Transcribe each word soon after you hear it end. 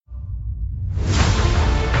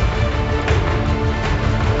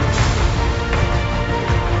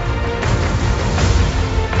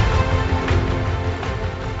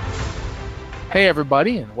Hey,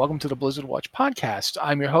 everybody, and welcome to the Blizzard Watch podcast.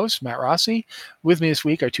 I'm your host, Matt Rossi. With me this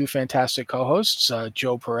week are two fantastic co-hosts,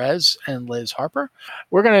 Joe Perez and Liz Harper.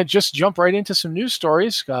 We're going to just jump right into some news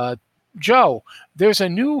stories. Joe, there's a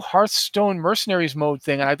new Hearthstone Mercenaries mode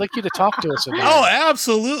thing, and I'd like you to talk to us about Oh, it.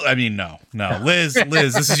 absolutely. I mean, no. Liz,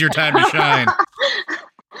 this is your time to shine.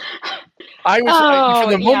 From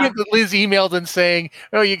the moment that Liz emailed and saying,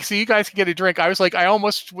 "Oh, you guys can get a drink," I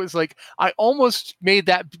almost made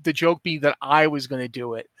that the joke be that I was going to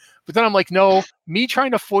do it, but then I'm like, no, me trying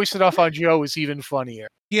to foist it off on Joe is even funnier.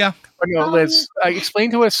 Yeah. But no, Liz, explain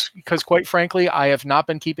to us, because quite frankly, I have not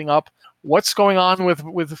been keeping up. What's going on with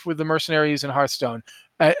the Mercenaries in Hearthstone?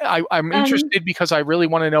 I'm interested because I really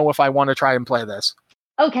want to know if I want to try and play this.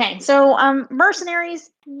 Okay, so Mercenaries,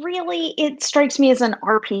 really, it strikes me as an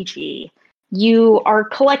RPG. You are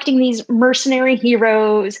collecting these mercenary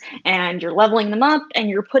heroes and you're leveling them up and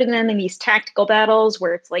you're putting them in these tactical battles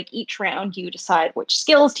where it's like each round you decide which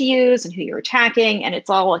skills to use and who you're attacking, and it's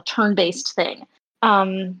all a turn-based thing.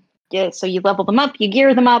 So you level them up, you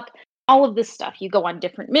gear them up, all of this stuff. You go on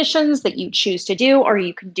different missions that you choose to do, or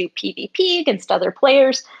you can do PvP against other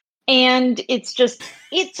players. And it's a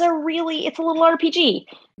little RPG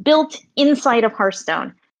built inside of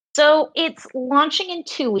Hearthstone. So it's launching in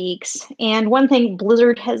 2 weeks, and one thing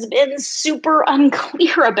Blizzard has been super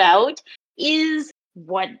unclear about is,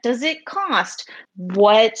 what does it cost?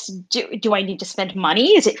 What do I need to spend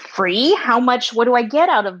money? Is it free? How much? What do I get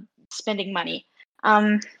out of spending money?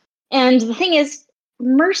 And the thing is,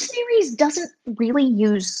 Mercenaries doesn't really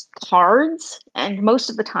use cards, and most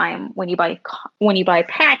of the time when you buy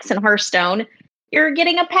packs in Hearthstone, you're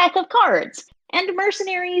getting a pack of cards. And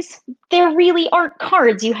Mercenaries, there really aren't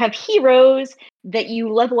cards. You have heroes that you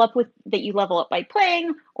level up by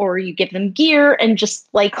playing, or you give them gear, and just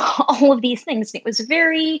like all of these things. And it was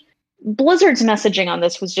Blizzard's messaging on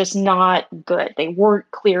this was just not good. They weren't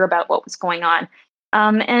clear about what was going on.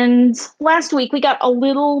 And last week we got a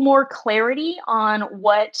little more clarity on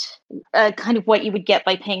what you would get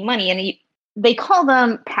by paying money. And they call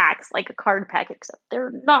them packs, like a card pack, except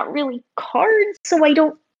they're not really cards. So I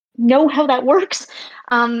don't know how that works.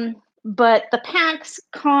 But the packs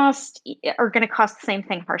are going to cost the same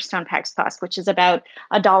thing Hearthstone packs cost, which is about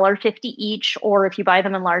 $1.50 each, or if you buy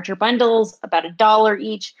them in larger bundles, about $1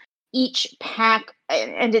 each. Each pack,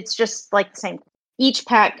 and it's just like the same. Each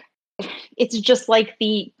pack, it's just like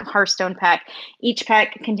the Hearthstone pack. Each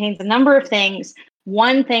pack contains a number of things.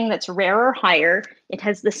 One thing that's rare or higher. It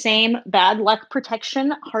has the same bad luck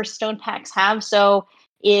protection Hearthstone packs have. So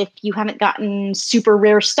if you haven't gotten super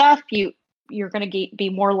rare stuff, you're going to be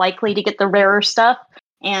more likely to get the rarer stuff.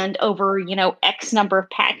 And over, X number of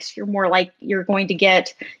packs, you're going to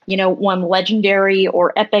get, one legendary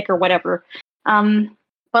or epic or whatever.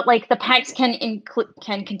 But like the packs can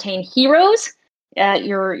contain heroes,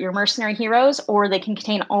 your mercenary heroes, or they can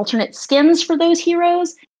contain alternate skins for those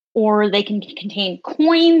heroes, or they can contain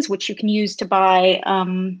coins, which you can use to buy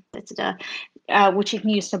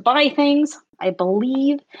things, I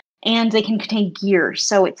believe, and they can contain gear.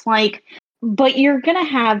 So it's like, but you're going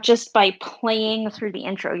to have, just by playing through the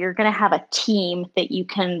intro, you're going to have a team that you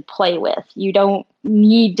can play with. You don't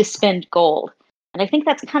need to spend gold. And I think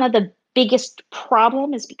that's kind of the biggest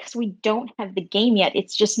problem, is because we don't have the game yet.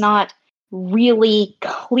 It's just not really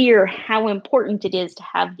clear how important it is to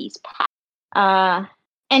have these packs.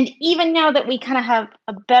 And even now that we kind of have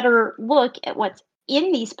a better look at what's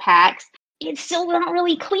in these packs, it's still not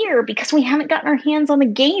really clear because we haven't gotten our hands on the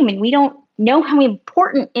game and we don't know how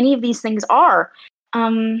important any of these things are.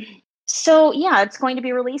 So yeah, it's going to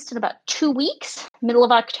be released in about 2 weeks, middle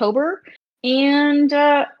of October. And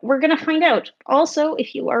we're going to find out. Also,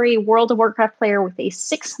 if you are a World of Warcraft player with a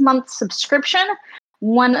 6-month subscription,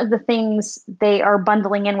 one of the things they are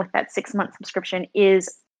bundling in with that 6-month subscription is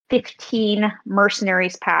 15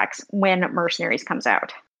 Mercenaries packs when Mercenaries comes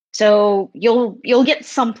out. So you'll get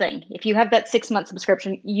something. If you have that 6-month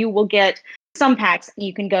subscription, you will get some packs.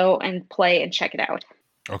 You can go and play and check it out.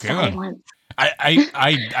 Okay.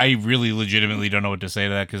 I really legitimately don't know what to say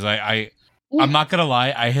to that, because I'm not gonna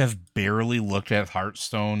lie, I have barely looked at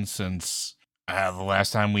Hearthstone since the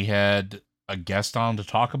last time we had a guest on to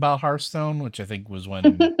talk about Hearthstone, which I think was when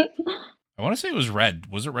I want to say it was Red.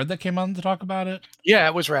 Was it Red that came on to talk about it? Yeah,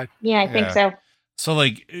 it was Red. Yeah, I think so. So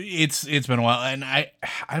like it's been a while, and I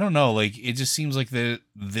don't know, like it just seems like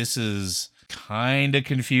this is kind of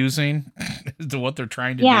confusing to what they're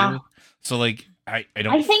trying to do. So like I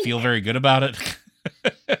don't feel very good about it.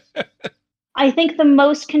 I think the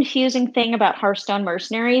most confusing thing about Hearthstone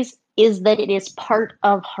Mercenaries is that it is part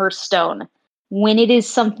of Hearthstone when it is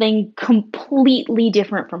something completely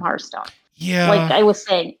different from Hearthstone. Yeah. Like I was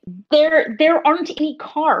saying, there aren't any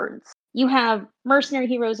cards. You have mercenary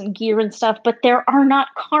heroes and gear and stuff, but there are not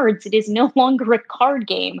cards. It is no longer a card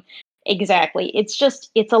game. Exactly. It's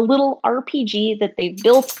a little RPG that they've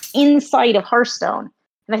built inside of Hearthstone.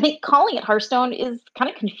 And I think calling it Hearthstone is kind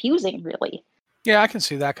of confusing, really. Yeah, I can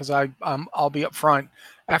see that because I'll be up front.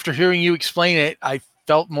 After hearing you explain it, I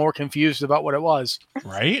felt more confused about what it was.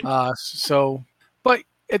 Right? But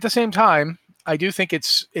at the same time, I do think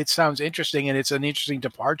it sounds interesting and it's an interesting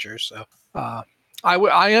departure. So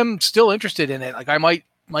I am still interested in it. Like I might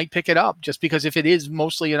pick it up just because if it is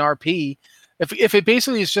mostly an RP, if it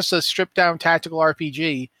basically is just a stripped down tactical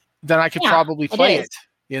RPG, then I could probably play it.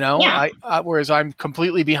 You know, whereas I'm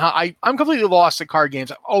completely behind. I'm completely lost at card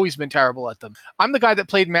games. I've always been terrible at them. I'm the guy that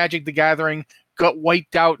played Magic the Gathering, got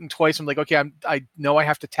wiped out and twice. I'm like, okay, I know I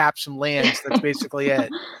have to tap some lands. That's basically it.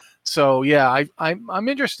 So yeah, I'm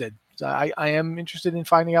interested. I am interested in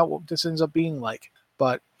finding out what this ends up being like.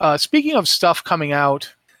 But speaking of stuff coming out,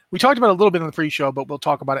 we talked about it a little bit in the pre-show, but we'll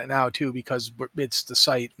talk about it now too because it's the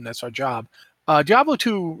site and that's our job. Diablo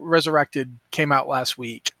 2 Resurrected came out last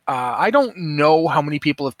week. I don't know how many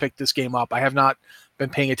people have picked this game up. I have not been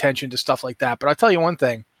paying attention to stuff like that. But I'll tell you one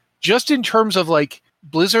thing. Just in terms of like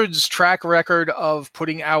Blizzard's track record of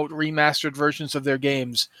putting out remastered versions of their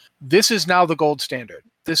games, this is now the gold standard.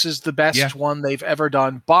 This is the best one they've ever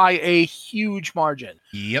done by a huge margin.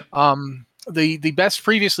 Yep. The best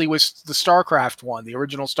previously was the StarCraft one, the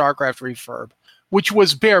original StarCraft refurb, which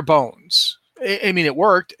was bare bones. I mean, it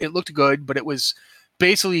worked. It looked good, but it was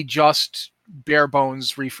basically just bare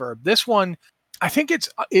bones refurb. This one, I think it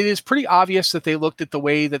is pretty obvious that they looked at the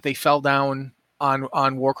way that they fell down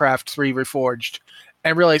on Warcraft 3 Reforged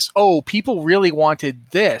and realized, oh, people really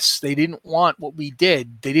wanted this. They didn't want what we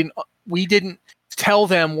did. We didn't tell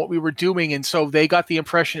them what we were doing, and so they got the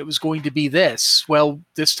impression it was going to be this. Well,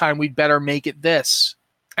 this time we'd better make it this.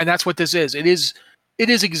 And that's what this is. It is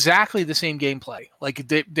exactly the same gameplay. Like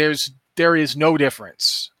there is no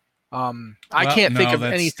difference. I can't think of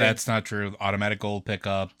anything. That's not true. Automatic gold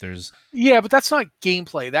pickup. Yeah, but that's not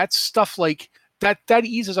gameplay. That's stuff like that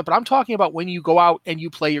eases up. But I'm talking about when you go out and you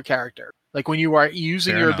play your character. Like when you are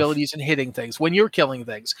using your abilities and hitting things, when you're killing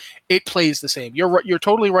things, it plays the same. You're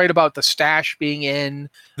totally right about the stash being in.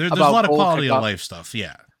 There's a lot of quality of life stuff.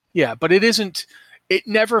 Yeah. Yeah, but it isn't. It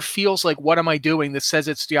never feels like what am I doing that says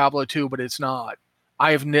it's Diablo 2, but it's not.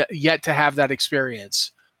 I have yet to have that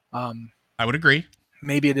experience. I would agree.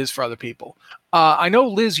 Maybe it is for other people. I know,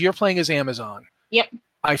 Liz, you're playing as Amazon. Yep.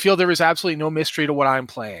 I feel there is absolutely no mystery to what I'm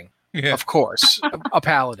playing. Yeah. Of course, a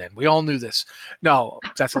paladin. We all knew this. No,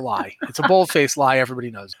 that's a lie. It's a bold-faced lie.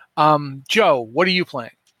 Everybody knows. Joe, what are you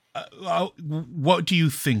playing? What do you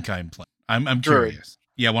think I'm playing? I'm curious.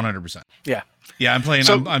 Yeah, 100%. Yeah. Yeah, I'm playing.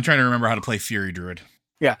 So, I'm trying to remember how to play Fury Druid.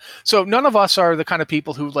 Yeah. So none of us are the kind of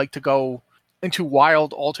people who like to go into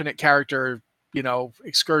wild alternate character,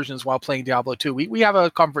 excursions while playing Diablo 2. We have a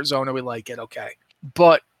comfort zone and we like it. Okay.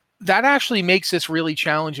 But that actually makes this really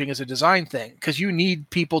challenging as a design thing because you need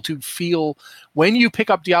people to feel when you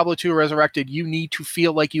pick up Diablo 2 Resurrected, you need to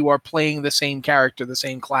feel like you are playing the same character, the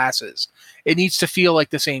same classes. It needs to feel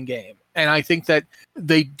like the same game. And I think that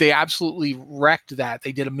they absolutely wrecked that.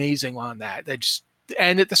 They did amazing on that.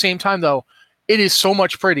 And at the same time, though, it is so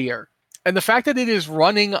much prettier. And the fact that it is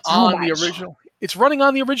running the original, it's running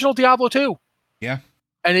on the original Diablo 2. Yeah.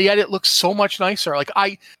 And yet it looks so much nicer. Like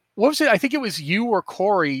what was it? I think it was you or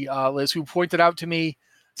Corey, Liz, who pointed out to me.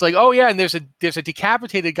 It's like, oh yeah, and there's a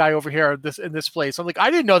decapitated guy over here in this place. I'm like,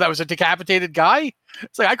 I didn't know that was a decapitated guy.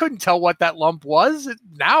 It's like I couldn't tell what that lump was.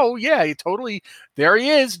 Now, yeah, there he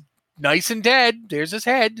is, nice and dead. There's his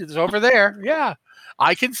head. It's over there. Yeah,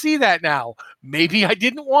 I can see that now. Maybe I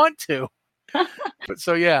didn't want to. But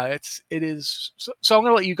so yeah, it is. So I'm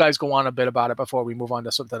gonna let you guys go on a bit about it before we move on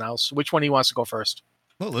to something else. Which one of you wants to go first?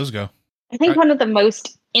 Let Liz go. I think one of the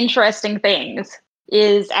most interesting things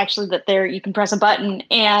is actually that you can press a button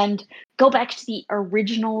and go back to the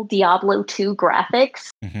original Diablo 2 graphics.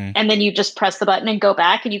 Mm-hmm. And then you just press the button and go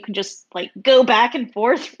back and you can just like go back and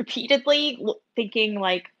forth repeatedly thinking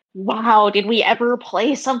like, wow, did we ever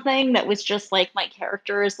play something that was just like my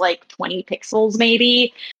character is like 20 pixels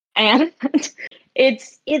maybe? And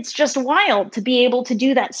it's just wild to be able to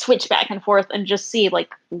do that switch back and forth and just see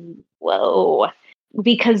like, whoa.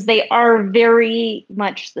 Because they are very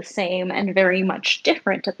much the same and very much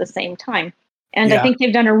different at the same time. And I think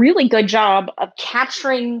they've done a really good job of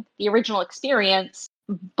capturing the original experience,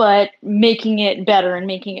 but making it better and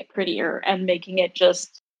making it prettier and making it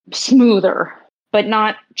just smoother. but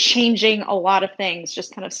not changing a lot of things,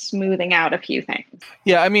 just kind of smoothing out a few things.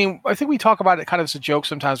 Yeah, I mean, I think we talk about it kind of as a joke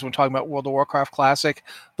sometimes when talking about World of Warcraft Classic,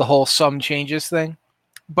 the whole some changes thing.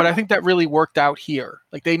 But I think that really worked out here.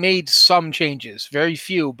 Like, they made some changes, very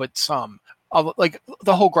few, but some. Like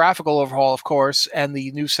the whole graphical overhaul, of course, and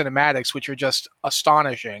the new cinematics, which are just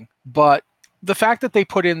astonishing. But the fact that they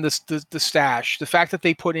put in the stash, the fact that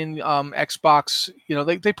they put in Xbox,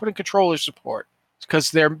 they put in controller support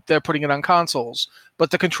because they're putting it on consoles.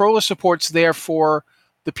 But the controller support's there for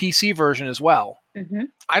the PC version as well. Mm-hmm.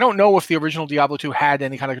 I don't know if the original Diablo 2 had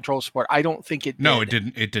any kind of controller support. I don't think it did. No, it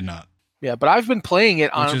didn't. It did not. Yeah, but I've been playing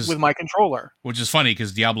it with my controller. Which is funny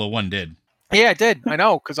because Diablo 1 did. Yeah, it did. I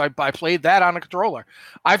know, because I played that on a controller.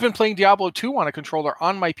 I've been playing Diablo 2 on a controller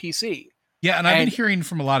on my PC. Yeah, and I've been hearing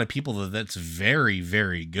from a lot of people that's very,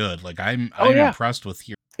 very good. Like, I'm impressed with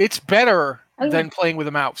here. It's better than playing with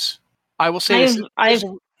a mouse. I will say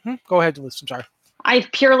Go ahead, Liz. I'm sorry.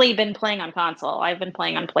 I've purely been playing on console. I've been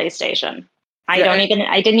playing on PlayStation. I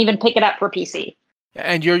didn't even pick it up for PC.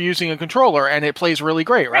 And you're using a controller, and it plays really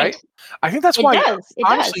great, right? I think that's why,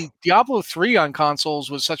 honestly, Diablo 3 on consoles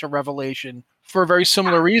was such a revelation for a very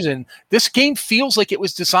similar reason. This game feels like it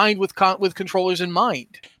was designed with controllers in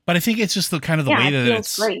mind. But I think it's just the kind of the way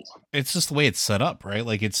that great. It's just the way it's set up, right?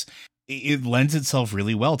 Like it lends itself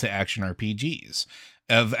really well to action RPGs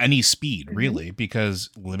of any speed, really, because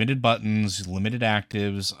limited buttons, limited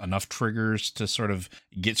actives, enough triggers to sort of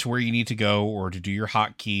get to where you need to go or to do your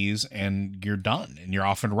hotkeys, and you're done and you're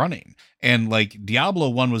off and running. And like Diablo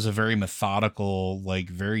 1 was a very methodical, like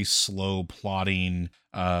very slow plotting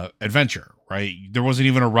adventure, right? There wasn't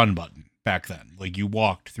even a run button back then. Like you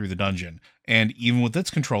walked through the dungeon. And even with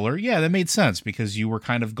its controller, yeah, that made sense because you were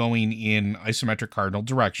kind of going in isometric cardinal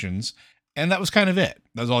directions, and that was kind of it.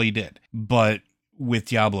 That's all you did. But with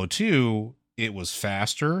Diablo 2, it was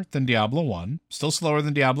faster than Diablo 1, still slower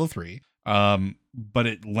than Diablo 3, but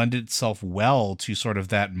it lent itself well to sort of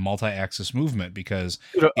that multi-axis movement because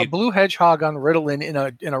a blue hedgehog on Ritalin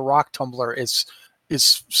in a rock tumbler is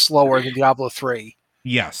slower than Diablo 3.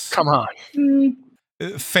 Yes. Come on.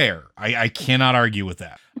 Fair. I cannot argue with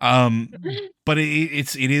that. But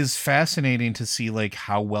it is fascinating to see like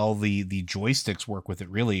how well the joysticks work with it,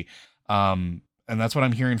 really. And that's what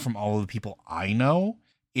I'm hearing from all of the people I know.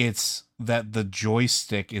 It's that the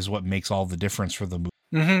joystick is what makes all the difference for the movie.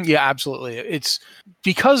 Mm-hmm. Yeah, absolutely. It's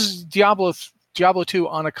because Diablo 2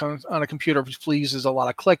 on a computer pleases a lot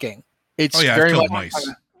of clicking. It's very much mice.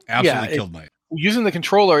 Absolutely killed mice. Using the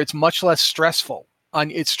controller, it's much less stressful.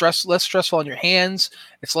 It's less stressful on your hands.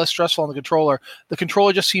 It's less stressful on the controller. The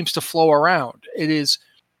controller just seems to flow around.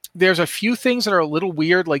 There's a few things that are a little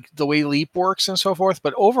weird, like the way leap works and so forth,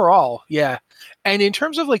 but overall, yeah. And in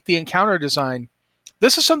terms of like the encounter design,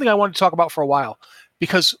 this is something I wanted to talk about for a while,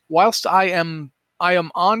 because whilst I am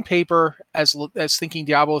on paper as thinking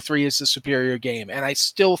Diablo 3 is the superior game, and I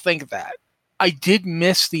still think that, I did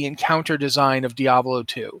miss the encounter design of Diablo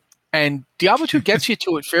 2. And Diablo 2 gets you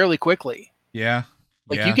to it fairly quickly. Yeah.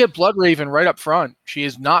 You get Bloodraven right up front. She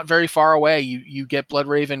is not very far away. You get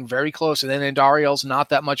Bloodraven very close, and then Andariel's not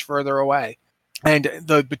that much further away. And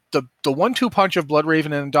the 1-2 punch of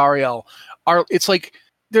Bloodraven and Andariel it's like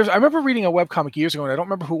I remember reading a webcomic years ago, and I don't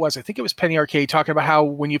remember who it was. I think it was Penny Arcade talking about how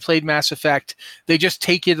when you played Mass Effect, they just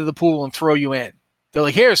take you to the pool and throw you in. They're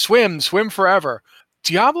like, here, swim forever.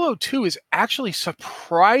 Diablo 2 is actually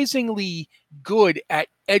surprisingly good at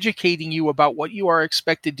educating you about what you are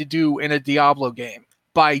expected to do in a Diablo game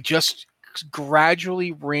by just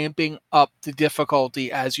gradually ramping up the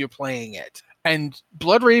difficulty as you're playing it. And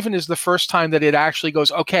Bloodraven is the first time that it actually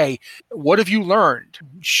goes, okay, what have you learned?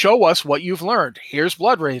 Show us what you've learned. Here's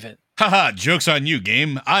Bloodraven. Haha, joke's on you,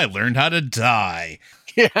 game. I learned how to die.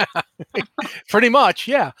 Yeah, pretty much,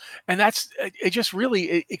 yeah. And it just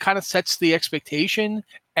really, it kind of sets the expectation,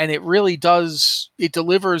 and it really does, it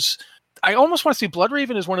delivers. I almost want to say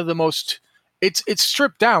Bloodraven is one of the most, it's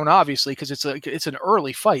stripped down, obviously, because it's an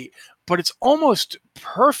early fight, but it's almost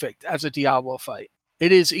perfect as a Diablo fight.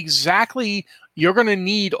 It is exactly, you're going to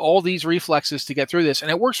need all these reflexes to get through this, and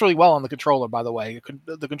it works really well on the controller, by the way.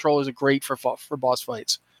 The controllers are great for boss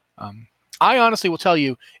fights. I honestly will tell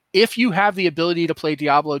you, if you have the ability to play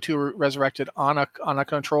Diablo 2 Resurrected on a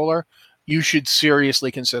controller, you should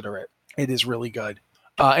seriously consider it. It is really good.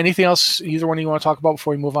 Anything else either one of you want to talk about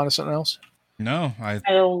before we move on to something else? No, I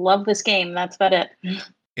love this game. That's about it.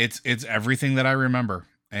 It's everything that I remember,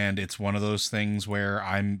 and it's one of those things where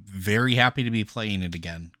I'm very happy to be playing it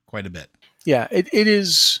again quite a bit. Yeah, it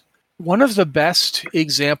is one of the best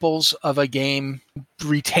examples of a game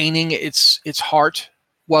retaining its heart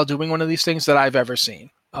while doing one of these things that I've ever seen.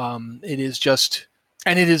 It is just,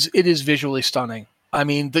 And it is visually stunning. I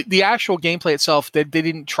mean, the actual gameplay itself, they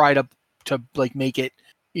didn't try to like make it,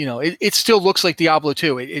 it still looks like Diablo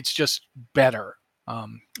 2. It's just better.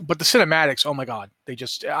 But the cinematics, oh my God,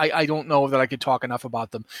 I don't know that I could talk enough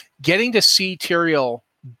about them. Getting to see Tyrael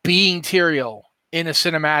being Tyrael in a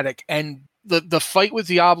cinematic, and the fight with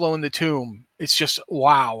Diablo in the tomb, it's just,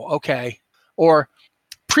 wow, okay. Or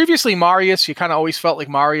previously Marius, you kind of always felt like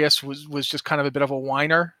Marius was just kind of a bit of a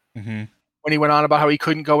whiner. Mm-hmm. When he went on about how he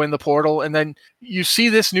couldn't go in the portal. And then you see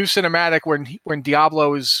this new cinematic when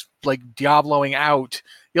Diablo is like Diabloing out.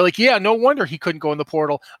 You're like, yeah, no wonder he couldn't go in the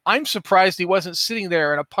portal. I'm surprised he wasn't sitting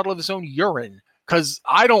there in a puddle of his own urine, because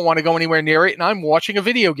I don't want to go anywhere near it, and I'm watching a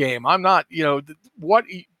video game. I'm not, what,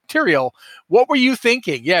 Tyrael, what were you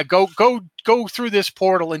thinking? Yeah, go through this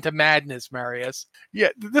portal into madness, Marius. Yeah,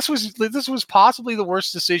 this was possibly the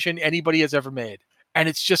worst decision anybody has ever made. And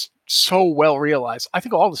it's just so well realized. I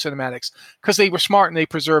think all the cinematics, because they were smart and they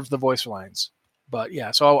preserved the voice lines. But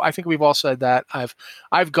yeah, so I think we've all said that.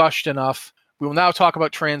 I've gushed enough. We will now talk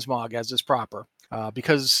about Transmog as is proper,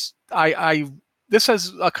 because this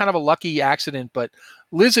has a kind of a lucky accident. But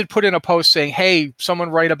Liz had put in a post saying, "Hey,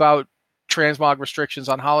 someone write about Transmog restrictions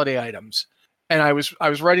on holiday items." And I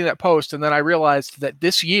was writing that post, and then I realized that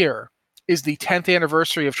this year is the 10th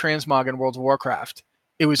anniversary of Transmog in World of Warcraft.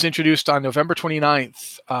 It was introduced on November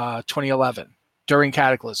 29th, 2011, during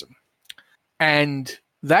Cataclysm. And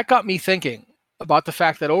that got me thinking about the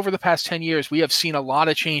fact that over the past 10 years, we have seen a lot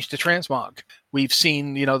of change to Transmog. We've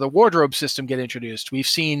seen, the wardrobe system get introduced. We've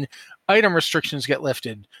seen item restrictions get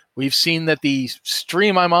lifted. We've seen that the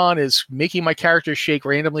stream I'm on is making my character shake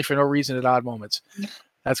randomly for no reason at odd moments.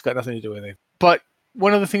 That's got nothing to do with it. But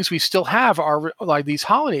one of the things we still have are like these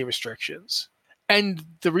holiday restrictions. And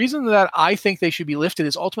the reason that I think they should be lifted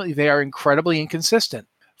is ultimately they are incredibly inconsistent.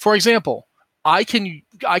 For example, I can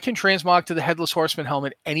transmog to the Headless Horseman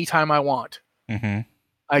helmet anytime I want. Mm-hmm.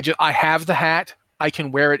 I have the hat. I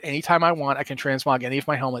can wear it anytime I want. I can transmog any of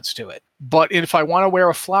my helmets to it. But if I want to wear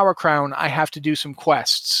a flower crown, I have to do some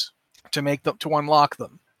quests to unlock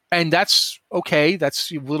them. And that's okay.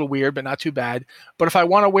 That's a little weird, but not too bad. But if I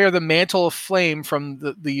want to wear the Mantle of Flame from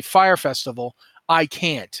the Fire Festival, I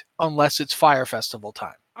can't unless it's Fire Festival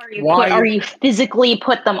time. Or you physically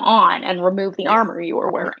put them on and remove the armor you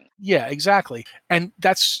were wearing. Yeah, exactly. And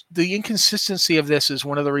that's the inconsistency of this is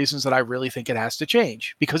one of the reasons that I really think it has to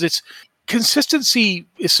change, because consistency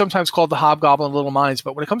is sometimes called the hobgoblin of little minds,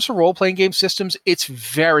 but when it comes to role-playing game systems, it's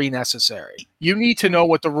very necessary. You need to know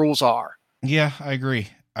what the rules are. Yeah, I agree.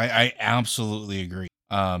 I absolutely agree.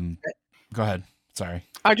 Go ahead. Sorry.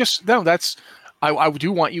 I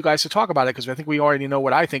do want you guys to talk about it, because I think we already know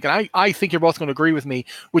what I think. And I think you're both going to agree with me,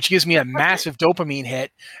 which gives me a massive dopamine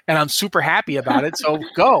hit, and I'm super happy about it. So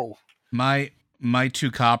go. My 2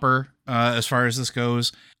 copper, as far as this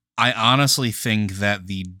goes, I honestly think that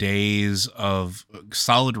the days of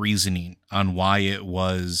solid reasoning on why it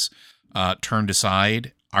was turned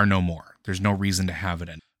aside are no more. There's no reason to have it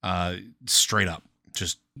in. Straight up.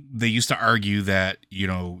 Just, they used to argue that,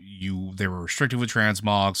 they were restricted with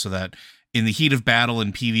transmog so that in the heat of battle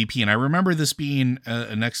in PvP, and I remember this being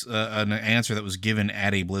an answer that was given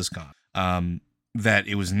at a BlizzCon, that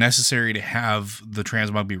it was necessary to have the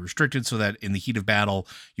transmog be restricted so that in the heat of battle,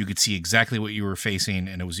 you could see exactly what you were facing,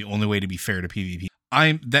 and it was the only way to be fair to PvP.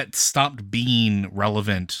 That stopped being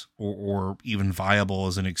relevant or even viable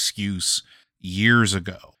as an excuse years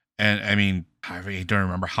ago. And I mean, I don't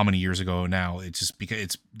remember how many years ago now. It's just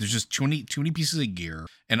because there's just too many pieces of gear.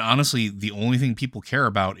 And honestly, the only thing people care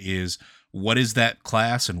about is what is that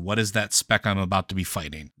class and what is that spec I'm about to be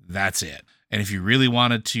fighting. That's it. And if you really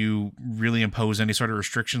wanted to really impose any sort of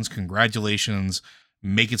restrictions, congratulations.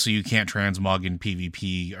 Make it so you can't transmog in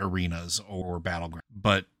PvP arenas or battleground.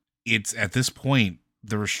 But it's at this point,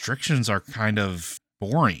 the restrictions are kind of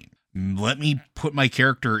boring. Let me put my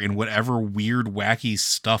character in whatever weird, wacky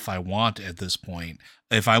stuff I want at this point.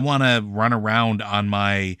 If I want to run around on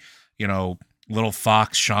my, little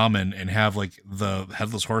fox shaman and have like the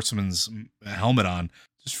Headless Horseman's helmet on,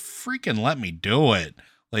 just freaking let me do it.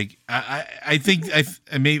 Like, I think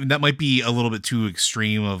maybe that might be a little bit too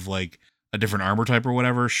extreme of like a different armor type or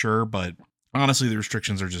whatever. Sure. But honestly, the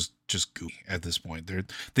restrictions are just goofy at this point.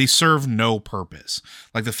 They serve no purpose.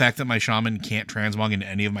 Like the fact that my shaman can't transmog into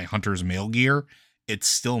any of my hunter's mail gear, it's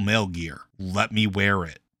still mail gear. Let me wear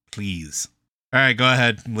it, please. All right, go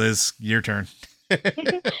ahead, Liz. Your turn.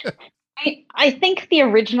 I think the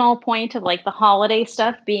original point of like the holiday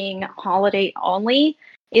stuff being holiday only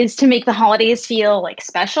is to make the holidays feel like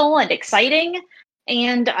special and exciting.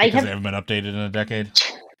 And because they haven't been updated in a decade.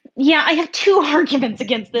 Yeah, I have 2 arguments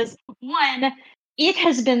against this. One, it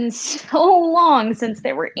has been so long since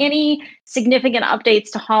there were any significant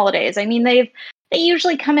updates to holidays. I mean, they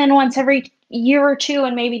usually come in once every year or two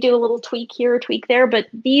and maybe do a little tweak here, a tweak there, but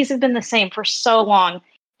these have been the same for so long.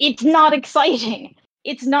 It's not exciting.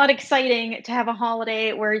 It's not exciting to have a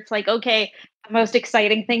holiday where it's like, okay, the most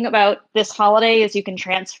exciting thing about this holiday is you can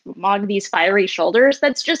transmog these fiery shoulders.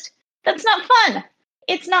 That's not fun.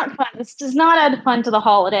 It's not fun. This does not add fun to the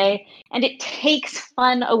holiday, and it takes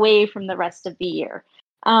fun away from the rest of the year.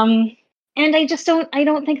 And I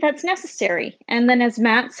don't think that's necessary. And then, as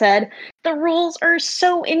Matt said, the rules are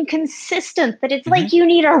so inconsistent that it's like you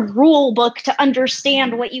need a rule book to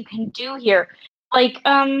understand what you can do here. Like,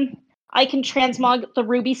 I can transmog the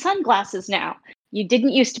ruby sunglasses now. You didn't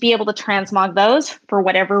used to be able to transmog those for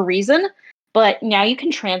whatever reason, but now you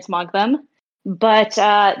can transmog them. But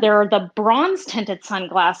there are the bronze tinted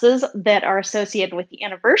sunglasses that are associated with the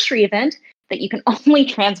anniversary event that you can only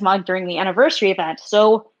transmog during the anniversary event.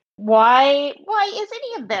 So why is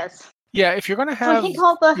any of this? Yeah, if you're going to have... So I think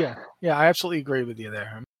all the... Yeah, I absolutely agree with you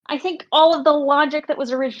there. I think all of the logic that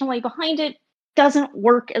was originally behind it doesn't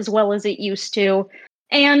work as well as it used to.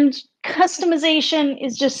 And customization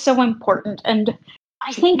is just so important. And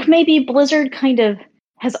I think maybe Blizzard kind of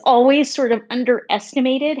has always sort of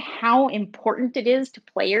underestimated how important it is to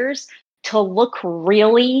players to look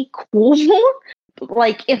really cool.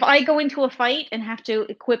 Like, if I go into a fight and have to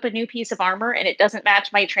equip a new piece of armor and it doesn't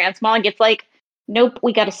match my transmog, it's like, nope,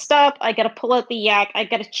 we got to stop. I got to pull out the yak. I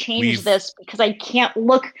got to change this because I can't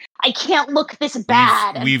look this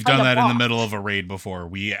bad. We've done that in the middle of a raid before.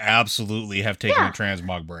 We absolutely have taken a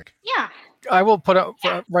transmog break. Yeah. I will put up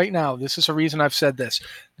right now. This is a reason I've said this.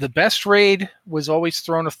 The best raid was always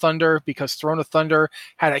Throne of Thunder, because Throne of Thunder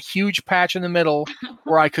had a huge patch in the middle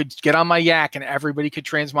where I could get on my yak and everybody could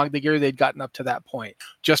transmog the gear they'd gotten up to that point.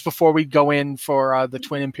 Just before we'd go in for the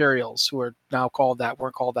Twin Imperials, who are now called that,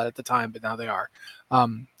 weren't called that at the time, but now they are.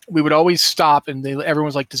 We would always stop, and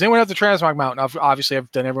everyone's like, "Does anyone have the transmog mount?" And obviously,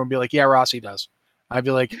 I've done. Everyone would be like, "Yeah, Rossi does." I'd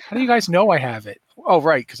be like, "How do you guys know I have it?" "Oh,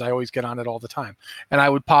 right, because I always get on it all the time." And I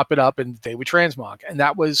would pop it up and they would transmog. And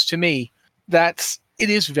that was, to me, it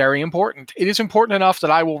is very important. It is important enough that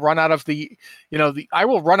I will run out of I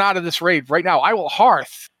will run out of this raid right now. I will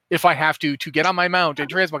hearth if I have to get on my mount and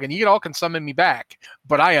transmog, and you all can summon me back.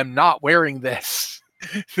 But I am not wearing this.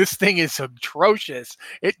 This thing is atrocious.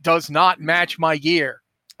 It does not match my gear.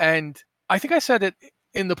 And I think I said it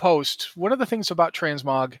in the post. One of the things about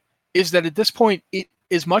transmog is that at this point,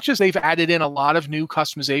 as much as they've added in a lot of new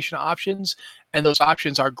customization options, and those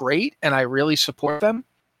options are great, and I really support them,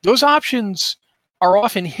 those options are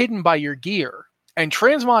often hidden by your gear. And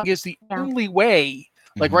transmog is the only way.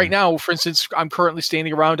 Like right now, for instance, I'm currently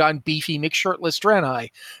standing around on beefy McShirtless Draenei,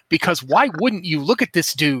 because why wouldn't you? Look at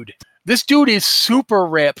this dude. This dude is super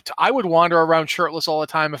ripped. I would wander around shirtless all the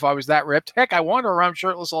time if I was that ripped. Heck, I wander around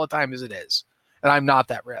shirtless all the time as it is, and I'm not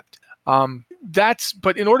that ripped.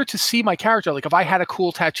 But in order to see my character, like if I had a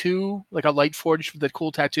cool tattoo, like a light forged with the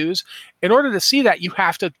cool tattoos, in order to see that, you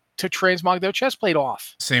have to transmog their chest plate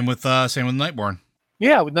off. Same with Nightborne.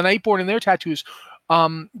 Yeah, with the Nightborne and their tattoos.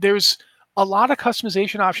 There's a lot of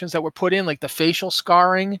customization options that were put in, like the facial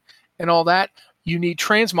scarring and all that. You need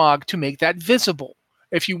transmog to make that visible.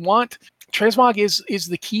 If you want, transmog is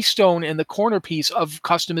the keystone and the corner piece of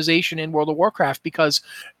customization in World of Warcraft, because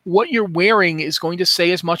what you're wearing is going to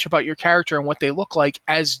say as much about your character and what they look like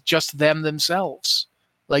as just them themselves.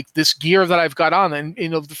 Like this gear that I've got on, and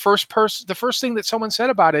the first thing that someone said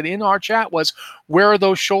about it in our chat was, "Where are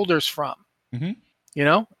those shoulders from?"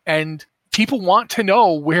 And people want to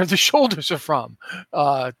know where the shoulders are from.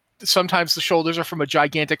 Sometimes the shoulders are from a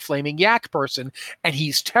gigantic flaming yak person, and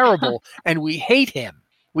he's terrible, and we hate him.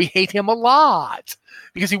 We hate him a lot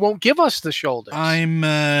because he won't give us the shoulders. I'm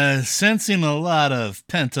sensing a lot of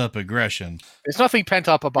pent-up aggression. There's nothing pent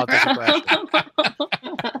up about this aggression.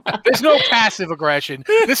 There's no passive aggression.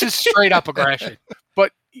 This is straight up aggression.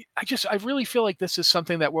 But I really feel like this is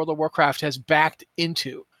something that World of Warcraft has backed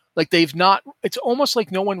into. Like it's almost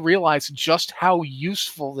like no one realized just how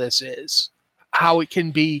useful this is. How it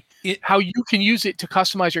can be, how you can use it to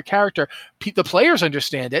customize your character. The players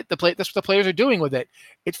understand it. That's what the players are doing with it.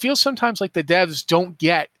 It feels sometimes like the devs don't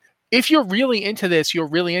get, if you're really into this, you're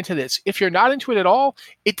really into this. If you're not into it at all,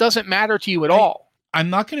 it doesn't matter to you at all. I'm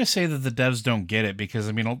not going to say that the devs don't get it, because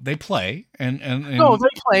I mean, they play and no, they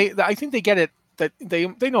play. I think they get it. That they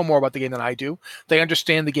know more about the game than I do. They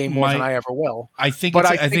understand the game more than I ever will. I think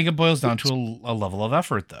it boils down to a level of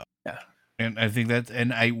effort, though. Yeah, and I think that,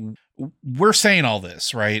 we're saying all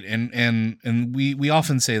this, right? And we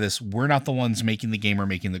often say this, we're not the ones making the game or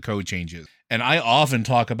making the code changes. And I often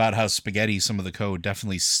talk about how spaghetti some of the code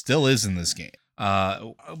definitely still is in this game.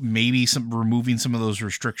 Maybe removing some of those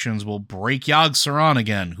restrictions will break Yogg-Saron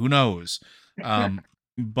again. Who knows?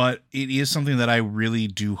 But it is something that I really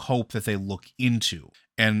do hope that they look into.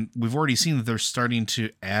 And we've already seen that they're starting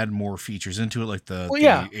to add more features into it, like the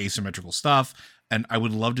asymmetrical stuff. And I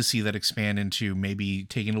would love to see that expand into maybe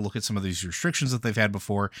taking a look at some of these restrictions that they've had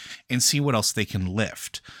before and see what else they can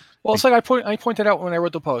lift. Well, it's like I pointed out when I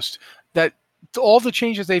wrote the post that all the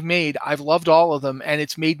changes they've made, I've loved all of them, and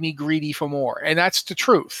it's made me greedy for more. And that's the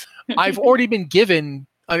truth. I've already been given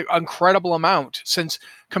an incredible amount since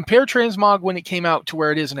compare Transmog when it came out to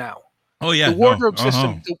where it is now. Oh yeah, the wardrobe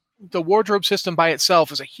system. The wardrobe system by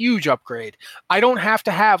itself is a huge upgrade. I don't have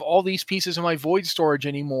to have all these pieces in my void storage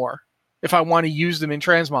anymore if I want to use them in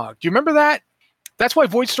Transmog. Do you remember that? That's why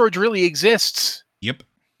void storage really exists. Yep.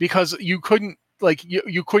 Because you couldn't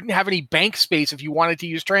you couldn't have any bank space if you wanted to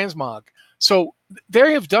use Transmog. So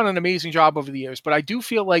they have done an amazing job over the years, but I do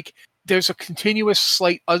feel like there's a continuous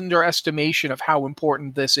slight underestimation of how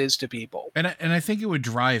important this is to people. And I think it would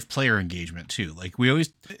drive player engagement too. Like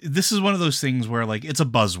this is one of those things where like it's a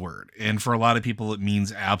buzzword, and for a lot of people it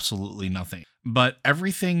means absolutely nothing. But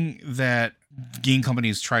everything that game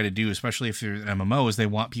companies try to do, especially if they're an MMO, is they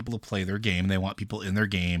want people to play their game. They want people in their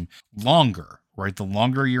game longer, right? The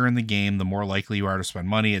longer you're in the game, the more likely you are to spend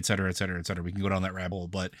money, et cetera, et cetera, et cetera. We can go down that rabbit hole,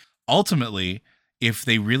 but ultimately, if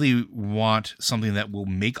they really want something that will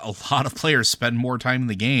make a lot of players spend more time in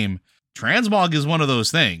the game, Transmog is one of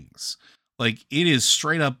those things. Like, it is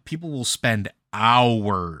straight up, people will spend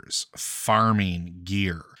hours farming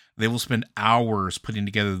gear. They will spend hours putting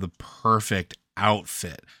together the perfect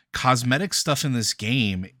outfit. Cosmetic stuff in this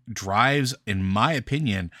game drives, in my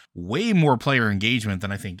opinion, way more player engagement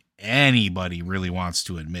than I think anybody really wants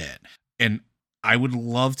to admit. And I would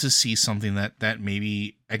love to see something that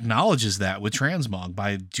maybe acknowledges that with Transmog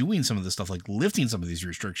by doing some of this stuff, like lifting some of these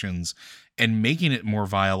restrictions and making it more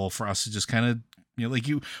viable for us to just kind of,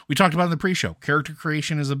 we talked about in the pre-show, character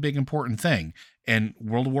creation is a big important thing. And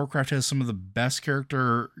World of Warcraft has some of the best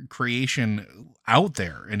character creation out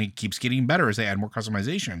there, and it keeps getting better as they add more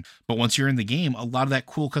customization. But once you're in the game, a lot of that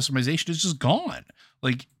cool customization is just gone.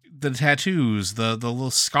 Like the tattoos, the little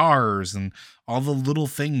scars, and all the little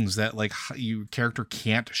things that like your character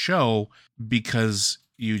can't show because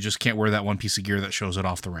you just can't wear that one piece of gear that shows it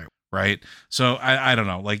off the right? So I don't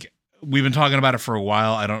know. Like, we've been talking about it for a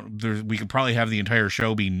while. We could probably have the entire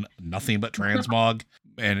show be nothing but Transmog,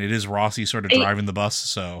 and it is Rossi sort of driving the bus.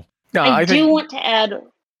 So no, I do want to add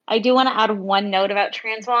one note about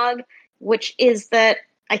Transmog, which is that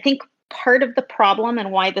I think part of the problem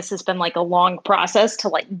and why this has been like a long process to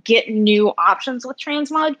like get new options with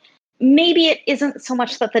Transmog, maybe it isn't so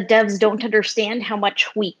much that the devs don't understand how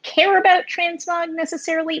much we care about Transmog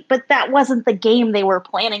necessarily, but that wasn't the game they were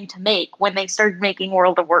planning to make when they started making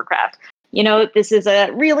World of Warcraft. This is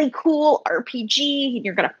a really cool RPG, and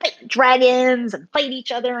you're going to fight dragons and fight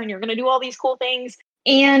each other, and you're going to do all these cool things.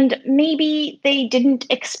 And maybe they didn't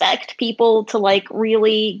expect people to like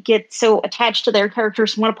really get so attached to their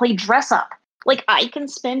characters and want to play dress up. Like, I can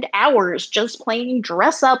spend hours just playing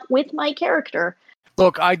dress up with my character.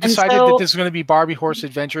 Look, I decided that this is going to be Barbie Horse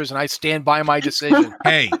Adventures, and I stand by my decision.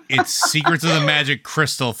 Hey, it's Secrets of the Magic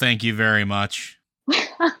Crystal. Thank you very much.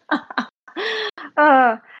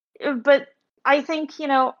 But I think,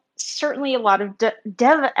 certainly a lot of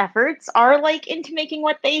dev efforts are like into making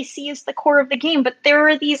what they see as the core of the game. But there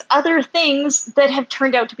are these other things that have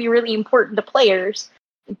turned out to be really important to players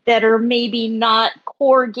that are maybe not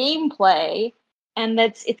core gameplay. And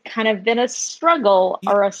it's kind of been a struggle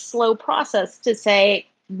or a slow process to say,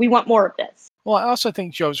 we want more of this. Well, I also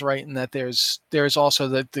think Joe's right in that there's also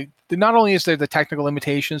the not only is there the technical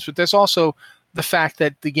limitations, but there's also the fact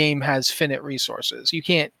that the game has finite resources. You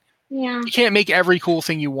can't make every cool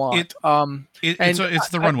thing you want. It's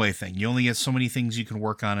the runway thing. You only get so many things you can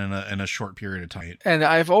work on in a short period of time. And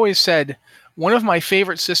I've always said one of my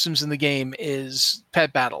favorite systems in the game is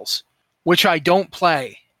pet battles, which I don't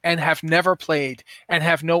play and have never played and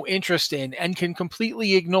have no interest in and can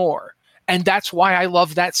completely ignore. And that's why I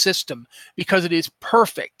love that system, because it is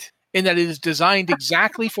perfect in that it is designed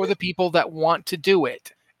exactly for the people that want to do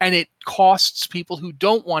it. And it costs people who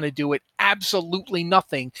don't want to do it absolutely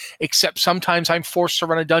nothing, except sometimes I'm forced to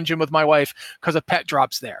run a dungeon with my wife because a pet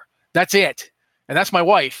drops there. That's it. And that's my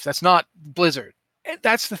wife. That's not Blizzard. And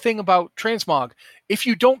that's the thing about Transmog. If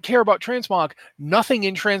you don't care about Transmog, nothing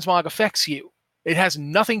in Transmog affects you. It has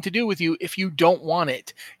nothing to do with you if you don't want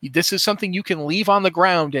it. This is something you can leave on the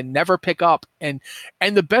ground and never pick up. And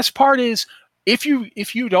the best part is, if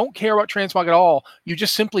you don't care about Transmog at all, you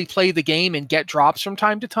just simply play the game and get drops from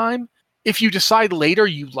time to time. If you decide later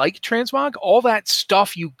you like Transmog, all that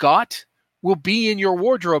stuff you got will be in your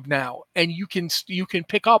wardrobe now, and you can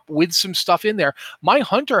pick up with some stuff in there. My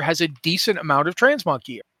hunter has a decent amount of transmog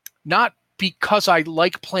gear, not because I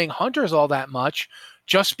like playing hunters all that much,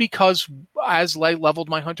 just because as I leveled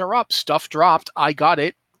my hunter up, stuff dropped, I got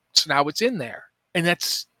it, so now it's in there. And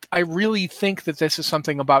I really think that this is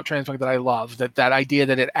something about transmog that I love, that idea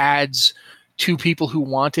that it adds to people who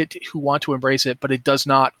want to embrace it, but it does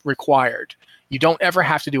not require it. You don't ever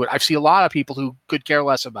have to do it. I've seen a lot of people who could care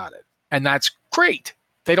less about it, and that's great.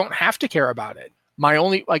 They don't have to care about it.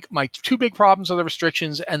 My two big problems are the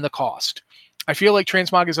restrictions and the cost. I feel like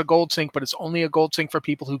transmog is a gold sink, but it's only a gold sink for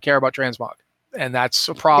people who care about transmog, and that's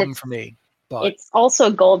a problem for me. But it's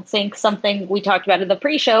also gold sink, something we talked about in the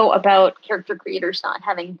pre-show about character creators not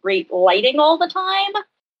having great lighting all the time,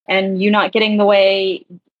 and you not getting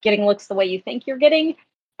looks the way you think you're getting.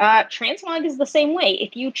 Transmog is the same way.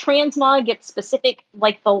 If you transmog, it's specific,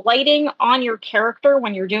 like the lighting on your character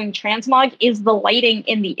when you're doing transmog is the lighting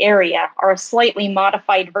in the area, or a slightly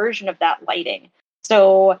modified version of that lighting.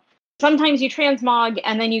 So sometimes you transmog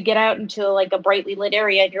and then you get out into like a brightly lit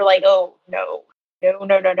area and you're like, oh no.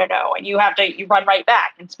 And you run right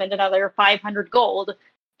back and spend another 500 gold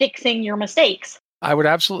fixing your mistakes. I would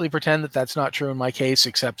absolutely pretend that that's not true in my case,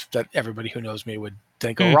 except that everybody who knows me would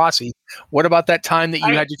think, oh, Rossi, what about that time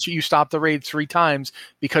that you stopped the raid 3 times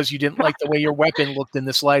because you didn't like the way your weapon looked in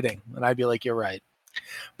this lighting? And I'd be like, you're right.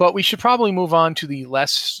 But we should probably move on to the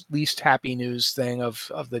least happy news thing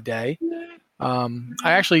of the day. I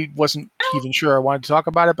actually wasn't even sure I wanted to talk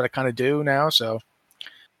about it, but I kind of do now. So,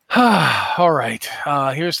 all right.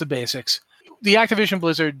 Here's the basics. The Activision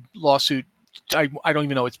Blizzard lawsuit, I don't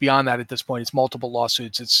even know. It's beyond that at this point. It's multiple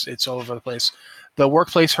lawsuits. It's all over the place. The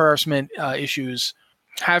workplace harassment issues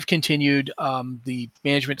have continued. The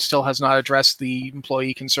management still has not addressed the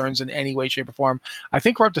employee concerns in any way, shape, or form. I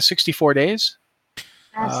think we're up to 64 days.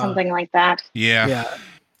 Something like that. Yeah.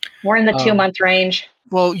 We're in the 2-month range.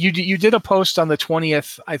 Well, you did a post on the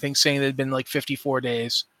 20th, I think, saying it had been like 54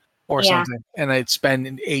 days or something. And it's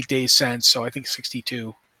been 8 days since. So I think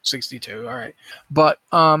 62. All right. But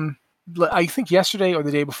I think yesterday or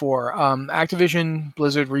the day before, Activision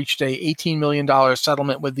Blizzard reached a $18 million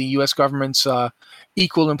settlement with the U.S. government's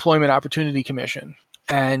Equal Employment Opportunity Commission.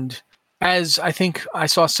 And as I think I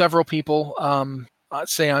saw several people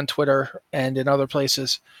say on Twitter and in other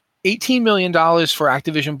places, $18 million for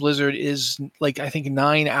Activision Blizzard is like, I think,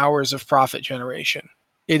 9 hours of profit generation.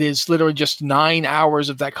 It is literally just 9 hours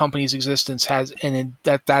of that company's existence has, and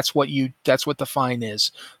that's what the fine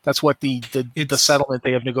is. That's what the settlement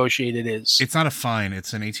they have negotiated is. It's not a fine.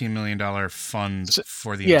 It's an $18 million fund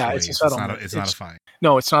for the employees. It's a settlement. It's not a fine.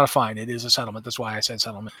 No, it's not a fine. It is a settlement. That's why I said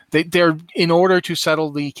settlement. They're in order to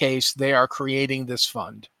settle the case, they are creating this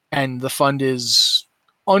fund, and the fund is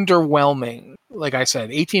underwhelming. Like I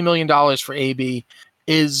said, $18 million for AB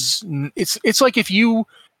it's like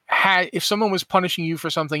if someone was punishing you for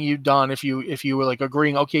something you'd done, if you were like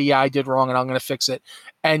agreeing, okay, yeah, I did wrong and I'm going to fix it,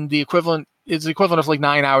 and the equivalent of like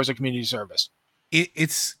 9 hours of community service.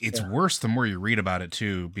 It's worse the more you read about it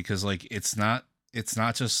too, because like it's not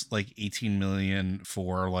just like 18 million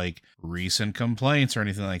for like recent complaints or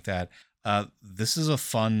anything like that. This is a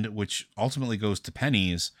fund which ultimately goes to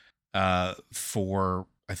pennies for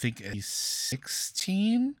I think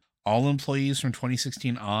 16 all employees from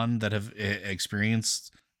 2016 on that have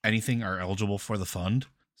experienced anything are eligible for the fund.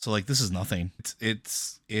 So like this is nothing.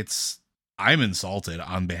 It's I'm insulted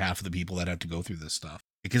on behalf of the people that have to go through this stuff,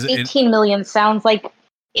 because 18 million sounds like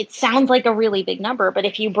a really big number, but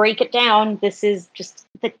if you break it down, this is just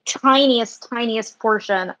the tiniest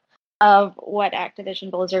portion of what Activision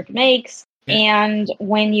Blizzard makes. Yeah. And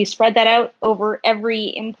when you spread that out over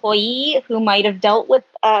every employee who might have dealt with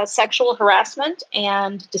sexual harassment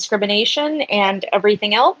and discrimination and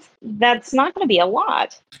everything else, that's not going to be a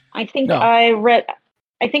lot. I think I read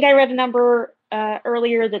a number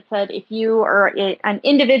earlier that said if you are an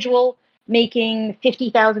individual making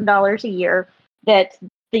 $50,000 a year, that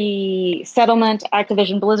the settlement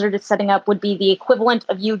Activision Blizzard is setting up would be the equivalent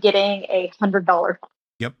of you getting $100.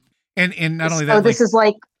 Yep. And not only that, so this is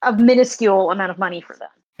like a minuscule amount of money for them.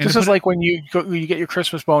 This is like when you get your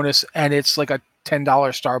Christmas bonus and it's like a $10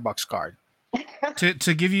 Starbucks card.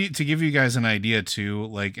 to give you guys an idea too,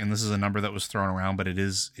 like, and this is a number that was thrown around, but it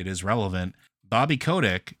is relevant. Bobby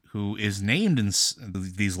Kotick, who is named in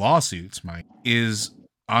these lawsuits, Mike, is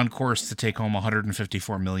on course to take home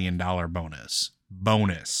 $154 million bonus.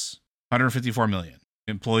 154 million.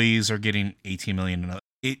 Employees are getting 18 million.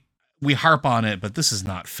 We harp on it, but this is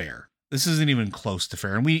not fair. This isn't even close to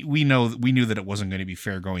fair. And we knew that it wasn't going to be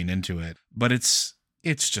fair going into it, but it's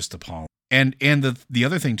just appalling. And the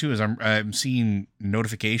other thing too is I'm seeing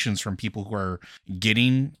notifications from people who are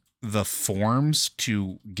getting the forms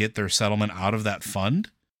to get their settlement out of that fund.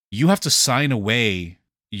 You have to sign away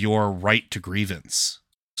your right to grievance.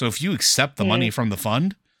 So if you accept the money from the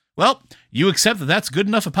fund, well, you accept that that's good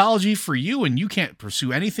enough apology for you, and you can't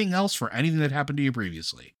pursue anything else for anything that happened to you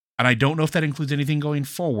previously. And I don't know if that includes anything going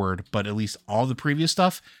forward, but at least all the previous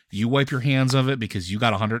stuff, you wipe your hands of it because you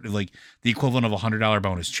got the equivalent of $100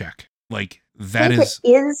 bonus check. Like that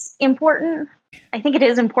is important. I think it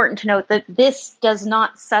is important to note that this does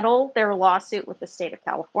not settle their lawsuit with the state of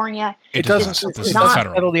California. It doesn't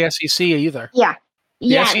settle the SEC either. Yeah.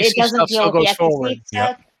 It doesn't deal with the SEC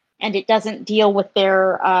stuff, and it doesn't deal with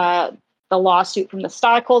their the lawsuit from the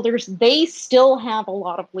stockholders. They still have a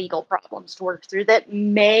lot of legal problems to work through that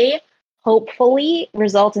may hopefully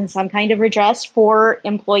result in some kind of redress for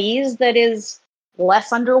employees that is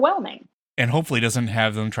less underwhelming. And hopefully doesn't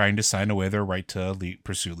have them trying to sign away their right to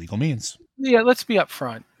pursue legal means. Yeah, let's be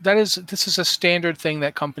upfront. This is a standard thing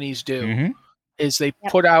that companies do. Mm-hmm. Is they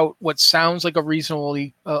put out what sounds like a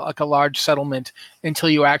reasonably like a large settlement until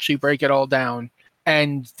you actually break it all down,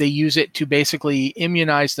 and they use it to basically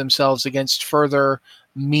immunize themselves against further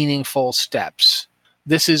meaningful steps.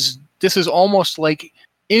 This is almost like,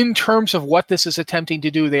 in terms of what this is attempting to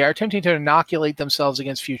do, they are attempting to inoculate themselves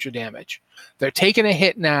against future damage. They're taking a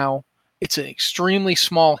hit now. It's an extremely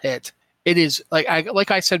small hit. It is,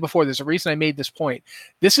 like I said before, there's a reason I made this point.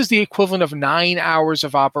 This is the equivalent of 9 hours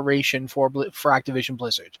of operation for Activision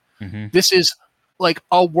Blizzard. Mm-hmm. This is like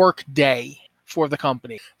a work day for the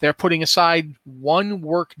company. They're putting aside one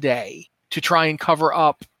work day to try and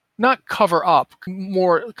not cover up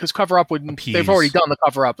more, because cover up they've already done the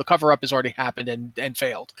cover up. The cover up has already happened and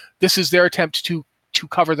failed. This is their attempt to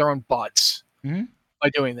cover their own butts by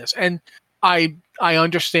doing this. And I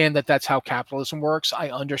understand that that's how capitalism works. I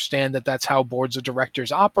understand that that's how boards of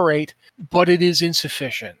directors operate, but it is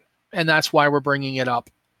insufficient. And that's why we're bringing it up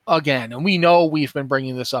again. And we know we've been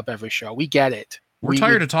bringing this up every show. We get it. We're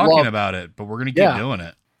tired of talking about it, but we're going to keep doing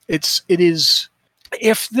it. It is,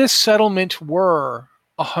 if this settlement were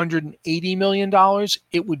 $180 million,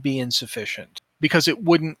 it would be insufficient because it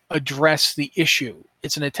wouldn't address the issue.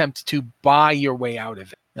 It's an attempt to buy your way out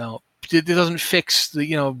of it. Now, it doesn't fix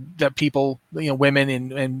that people,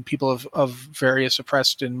 women and people of various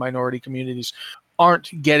oppressed and minority communities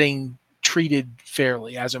aren't getting treated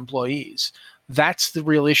fairly as employees. That's the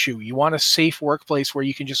real issue. You want a safe workplace where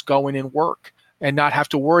you can just go in and work and not have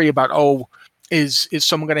to worry about, is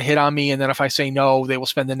someone going to hit on me? And then if I say no, they will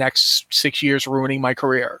spend the next 6 years ruining my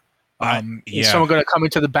career. Is someone going to come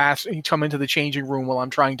into the changing room while I'm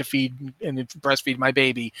trying to feed and breastfeed my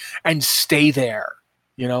baby and stay there?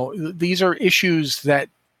 These are issues that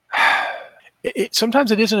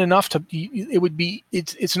sometimes it isn't enough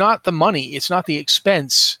it's not the money. It's not the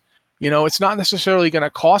expense. It's not necessarily going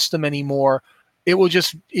to cost them anymore.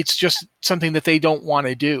 It's just something that they don't want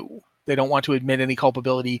to do. They don't want to admit any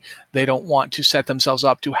culpability. They don't want to set themselves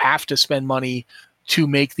up to have to spend money to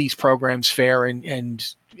make these programs fair and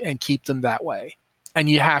keep them that way. And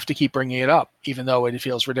you have to keep bringing it up, even though it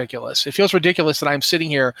feels ridiculous. It feels ridiculous that I'm sitting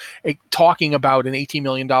here talking about an $18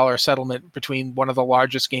 million settlement between one of the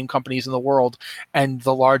largest game companies in the world and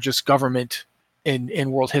the largest government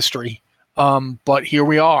in world history. But here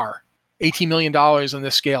we are. $18 million on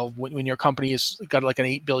this scale when your company has got like an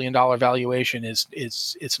 $8 billion valuation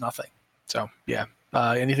it's nothing. So, yeah.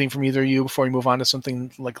 Anything from either of you before we move on to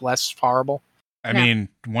something like less horrible? I mean,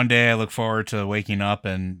 one day I look forward to waking up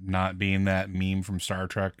and not being that meme from Star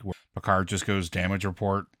Trek where Picard just goes damage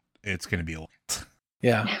report. It's going to be a lot.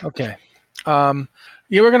 Yeah. Okay. We're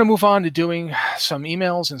going to move on to doing some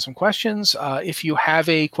emails and some questions. If you have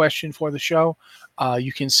a question for the show,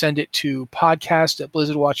 you can send it to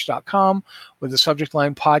podcast@blizzardwatch.com with the subject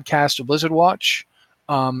line podcast or Blizzard Watch.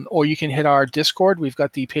 Or you can hit our Discord. We've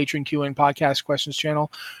got the Patron Q&A podcast questions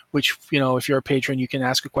channel, which, if you're a patron, you can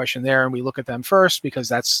ask a question there and we look at them first because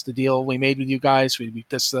that's the deal we made with you guys.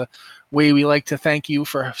 That's the way we like to thank you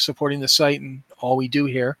for supporting the site and all we do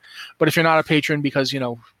here. But if you're not a patron, because,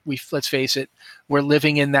 let's face it, we're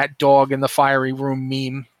living in that dog in the fiery room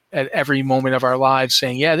meme at every moment of our lives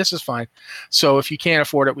saying, yeah, this is fine. So if you can't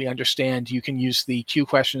afford it, we understand. You can use the Q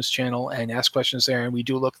questions channel and ask questions there, and we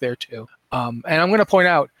do look there too. And I'm going to point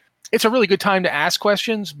out, it's a really good time to ask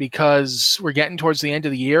questions because we're getting towards the end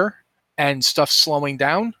of the year and stuff's slowing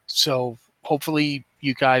down. So hopefully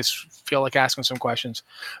you guys feel like asking some questions.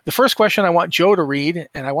 The first question I want Joe to read,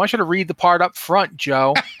 and I want you to read the part up front,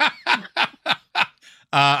 Joe.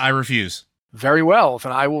 I refuse. Very well.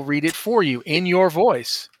 Then I will read it for you in your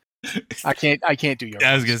voice. I can't do your.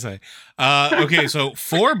 I was gonna say. Okay, so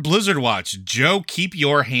for Blizzard Watch, Joe, keep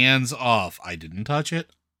your hands off. I didn't touch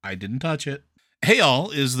it. Hey all,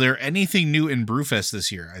 is there anything new in Brewfest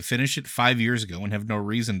this year? I finished it 5 years ago and have no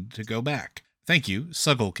reason to go back. Thank you,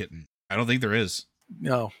 Suggle Kitten. I don't think there is.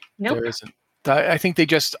 No, Nope. there isn't. I think they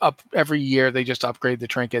just every year they just upgrade the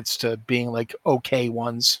trinkets to being like okay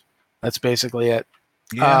ones. That's basically it.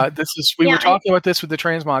 Yeah. We were talking about this with the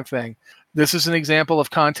transmog thing. This is an example of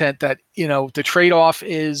content that, the trade-off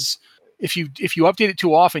is if you update it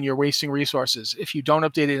too often, you're wasting resources. If you don't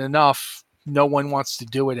update it enough, no one wants to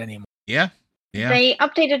do it anymore. Yeah. Yeah. They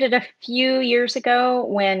updated it a few years ago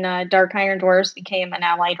when Dark Iron Dwarves became an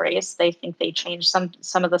allied race. They think they changed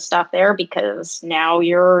some of the stuff there because now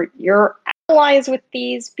you're allies with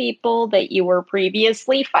these people that you were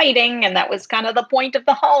previously fighting, and that was kind of the point of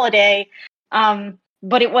the holiday.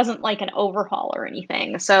 But it wasn't like an overhaul or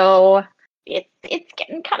anything, so it's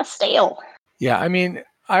getting kind of stale. Yeah, I mean,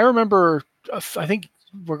 I remember. I think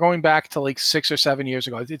we're going back to like 6 or 7 years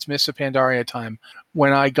ago. It's Mists of Pandaria time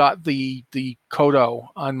when I got the Kodo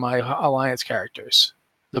on my Alliance characters,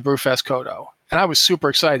 the Brewfest Kodo, and I was super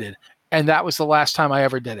excited. And that was the last time I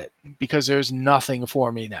ever did it because there's nothing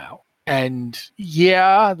for me now. And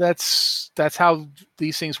yeah, that's how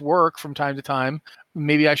these things work from time to time.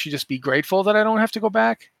 Maybe I should just be grateful that I don't have to go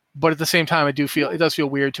back. But at the same time, it does feel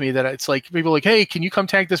weird to me that it's like people are like, hey, can you come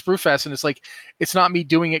tank this Brewfest? And it's like, it's not me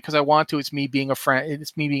doing it because I want to. It's me being a friend.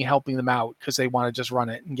 It's me being helping them out because they want to just run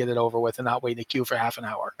it and get it over with and not wait in a queue for half an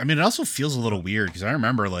hour. I mean, it also feels a little weird because I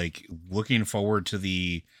remember like looking forward to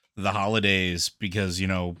the holidays because,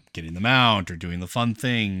 getting the mount or doing the fun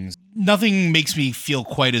things. Nothing makes me feel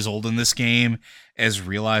quite as old in this game as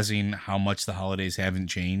realizing how much the holidays haven't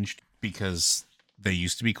changed because they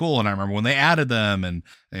used to be cool. And I remember when they added them and,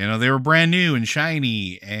 they were brand new and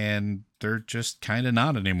shiny and they're just kind of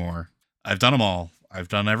not anymore. I've done them all. I've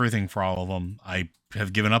done everything for all of them. I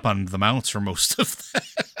have given up on the mounts for most of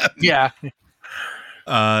them. Yeah.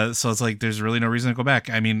 So it's like, there's really no reason to go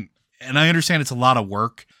back. I mean, and I understand it's a lot of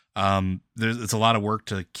work. It's a lot of work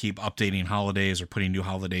to keep updating holidays or putting new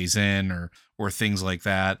holidays in or things like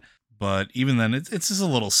that. But even then, it's just a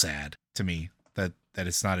little sad to me that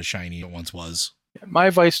it's not as shiny as it once was. My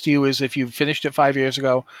advice to you is if you finished it 5 years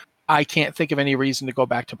ago, I can't think of any reason to go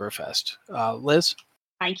back to Brewfest. Liz?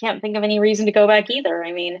 I can't think of any reason to go back either.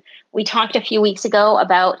 I mean, we talked a few weeks ago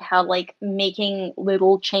about how making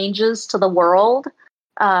little changes to the world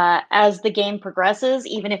as the game progresses,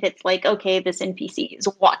 even if it's like, okay, this NPC is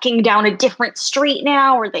walking down a different street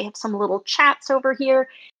now, or they have some little chats over here.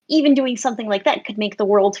 Even doing something like that could make the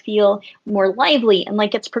world feel more lively and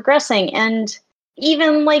like it's progressing. And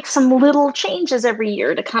even some little changes every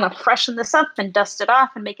year to kind of freshen this up and dust it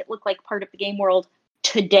off and make it look like part of the game world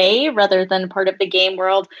today rather than part of the game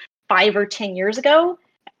world 5 or 10 years ago,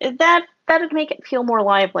 that'd make it feel more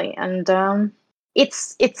lively. And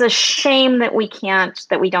it's a shame that we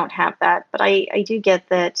don't have that. But I do get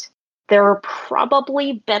that there are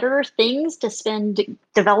probably better things to spend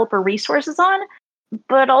developer resources on,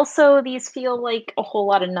 but also these feel like a whole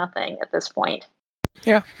lot of nothing at this point.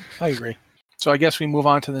 Yeah, I agree. So I guess we move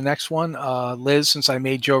on to the next one. Liz, since I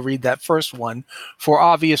made Joe read that first one for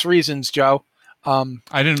obvious reasons, Joe. I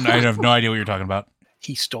have no idea what you're talking about.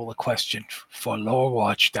 He stole a question for Lore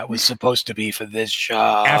Watch that was supposed to be for this show.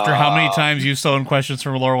 After how many times you've stolen questions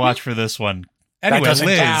from Lore Watch for this one? Anyway, that doesn't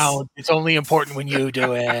Liz. count. It's only important when you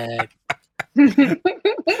do it.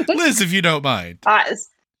 Liz, if you don't mind.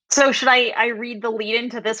 So should I read the lead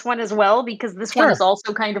into this one as well? Because this one is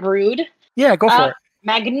also kind of rude. Yeah, go for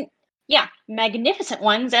it. Magnificent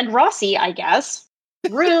ones and Rossi, I guess.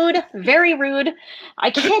 Rude, very rude.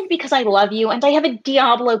 I kid because I love you, and I have a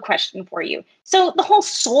Diablo question for you. So the whole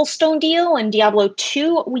Soulstone deal in Diablo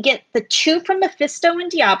 2, we get the 2 from Mephisto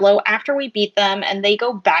and Diablo after we beat them, and they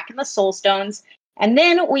go back in the Soulstones, and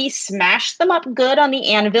then we smash them up good on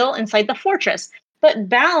the anvil inside the fortress. But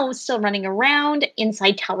Baal was still running around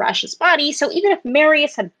inside Talrash's body, so even if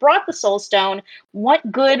Marius had brought the Soulstone,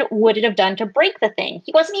 what good would it have done to break the thing?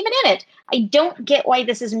 He wasn't even in it. I don't get why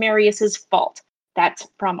this is Marius's fault. That's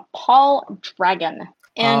from Paul Dragon.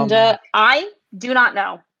 And I do not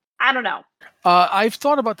know. I don't know. I've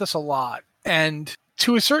thought about this a lot. And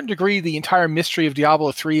to a certain degree, the entire mystery of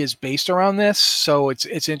Diablo 3 is based around this. So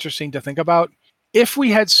it's interesting to think about. If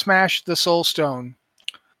we had smashed the Soulstone,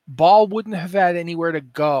 Baal wouldn't have had anywhere to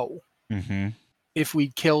go. Mm-hmm. If we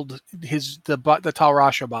killed the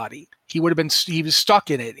Talrasha body. He was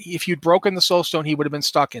stuck in it. If you'd broken the Soulstone, he would have been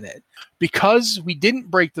stuck in it. Because we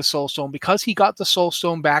didn't break the Soulstone, because he got the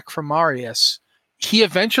Soulstone back from Marius, he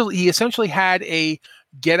essentially had a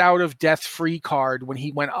get out of death free card when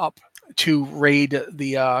he went up to raid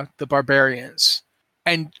the barbarians.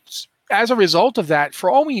 And as a result of that, for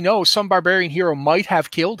all we know, some barbarian hero might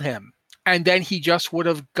have killed him, and then he just would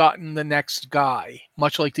have gotten the next guy,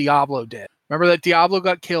 much like Diablo did. Remember that Diablo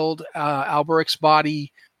got killed, Alberic's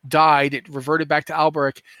body died, it reverted back to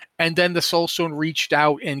Alberic, and then the Soulstone reached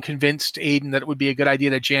out and convinced Aiden that it would be a good idea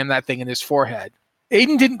to jam that thing in his forehead.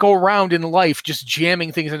 Aiden didn't go around in life just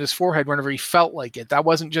jamming things in his forehead whenever he felt like it. That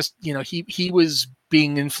wasn't just, he was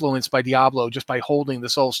being influenced by Diablo just by holding the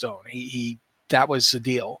Soulstone. That was the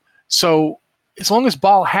deal. So as long as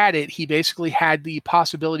Baal had it, he basically had the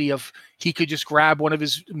possibility of he could just grab one of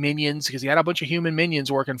his minions, because he had a bunch of human minions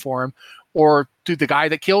working for him, or to the guy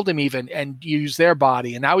that killed him even, and use their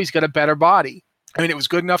body. And now he's got a better body. I mean, it was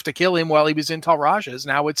good enough to kill him while he was in Tal Rasha's.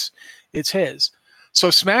 Now it's his. So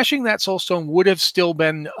smashing that Soulstone would have still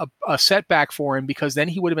been a setback for him, because then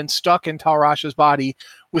he would have been stuck in Tal Rasha's body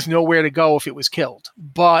with nowhere to go if it was killed.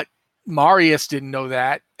 But Marius didn't know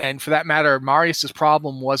that. And for that matter, Marius's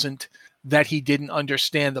problem wasn't that he didn't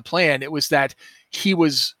understand the plan. It was that he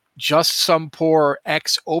was just some poor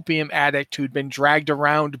ex-opium addict who'd been dragged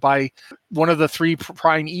around by one of the three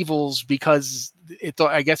prime evils because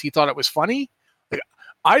I guess he thought it was funny.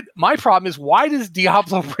 My problem is, why does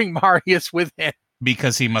Diablo bring Marius with him?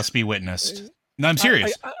 Because he must be witnessed. No, I'm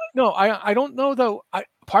serious. I don't know, though.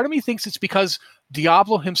 Part of me thinks it's because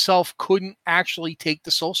Diablo himself couldn't actually take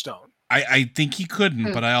the Soulstone. I think he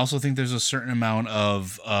couldn't, but I also think there's a certain amount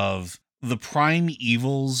of the prime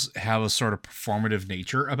evils have a sort of performative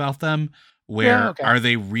nature about them, where are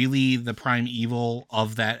they really the prime evil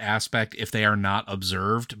of that aspect if they are not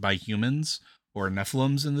observed by humans or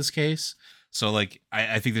Nephilims in this case? So like,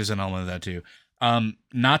 I think there's an element of that too.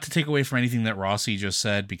 Not to take away from anything that Rossi just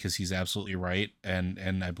said, because he's absolutely right,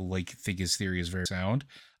 and I think his theory is very sound.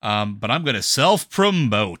 But I'm going to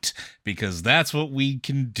self-promote, because that's what we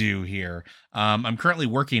can do here. I'm currently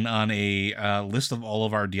working on a list of all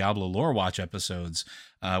of our Diablo Lore Watch episodes,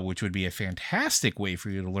 which would be a fantastic way for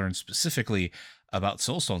you to learn specifically about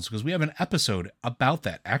Soulstones, because we have an episode about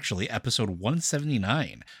that, actually, episode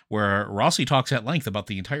 179, where Rossi talks at length about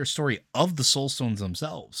the entire story of the Soulstones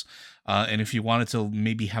themselves. And if you wanted to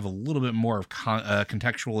maybe have a little bit more of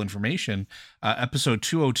contextual information, episode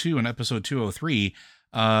 202 and episode 203,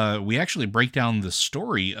 we actually break down the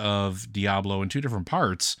story of Diablo in two different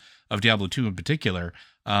parts, of Diablo 2 in particular,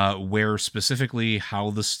 where specifically how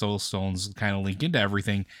the Soulstones kind of link into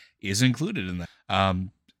everything is included in that.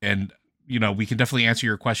 And, we can definitely answer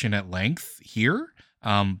your question at length here.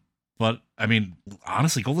 But I mean,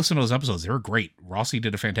 honestly, go listen to those episodes. They were great. Rossi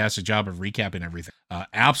did a fantastic job of recapping everything.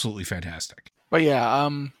 Absolutely fantastic. But yeah,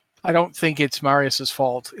 I don't think it's Marius's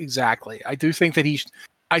fault exactly. I do think that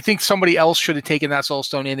I think somebody else should have taken that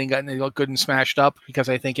Soulstone in and gotten it good and smashed up, because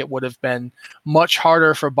I think it would have been much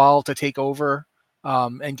harder for Baal to take over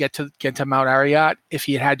and get to Mount Arreat if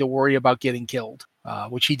he had to worry about getting killed,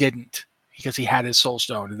 which he didn't, because he had his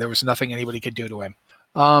Soulstone and there was nothing anybody could do to him.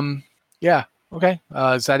 Yeah. Okay.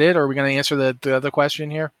 Is that it? Or are we going to answer the other question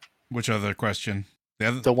here? Which other question?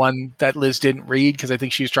 The one that Liz didn't read, because I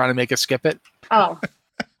think she's trying to make us skip it. Oh.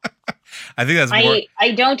 I think that's more...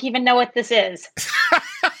 I don't even know what this is.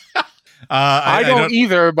 I don't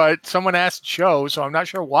either, but someone asked Joe, so I'm not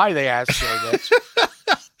sure why they asked Joe this.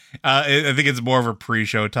 I think it's more of a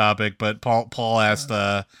pre-show topic, but Paul asked,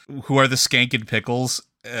 who are the Skankin' Pickles?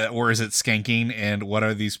 Or is it Skanking? And what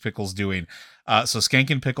are these pickles doing? So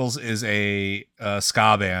Skankin' Pickles is a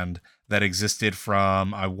ska band that existed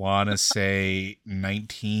from, I want to say,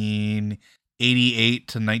 1988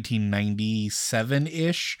 to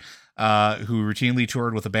 1997-ish, who routinely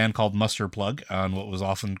toured with a band called Mustard Plug on what was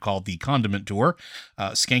often called the Condiment Tour.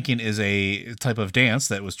 Skanking is a type of dance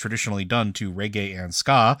that was traditionally done to reggae and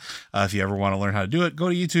ska. If you ever want to learn how to do it, go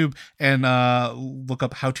to YouTube and look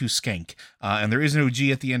up how to skank. And there is no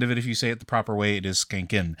G at the end of it. If you say it the proper way, it is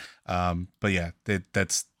skankin'. But yeah,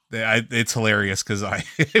 it's hilarious, because I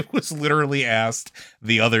was literally asked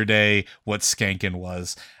the other day what skankin'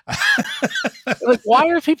 was. Like, why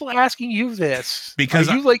are people asking you this? Because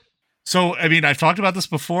so, I mean, I've talked about this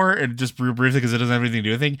before, and just briefly, because it doesn't have anything to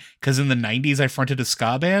do with anything. Because in the 90s, I fronted a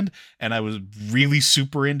ska band, and I was really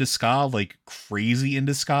super into ska, like crazy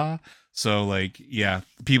into ska. So, like, yeah,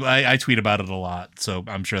 people, I tweet about it a lot, so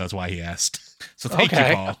I'm sure that's why he asked. So thank you,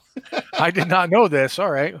 Paul. I did not know this. All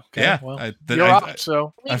right. Okay, yeah. Well, you're up,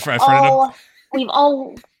 so.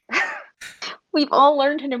 We've all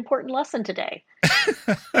learned an important lesson today.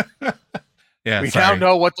 Yeah, we now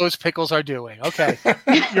know what those pickles are doing. Okay.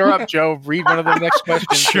 You're up, Joe. Read one of the next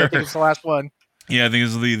questions. Sure. I think it's the last one. Yeah, I think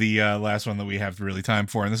this is the last one that we have really time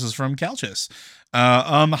for, and this is from Calchis.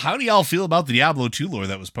 How do y'all feel about the Diablo 2 lore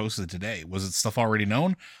that was posted today? Was it stuff already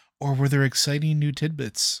known, or were there exciting new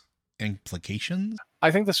tidbits? Implications? I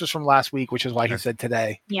think this was from last week, which is why he Okay. said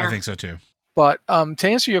today. Yeah. I think so too. But to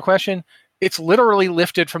answer your question, it's literally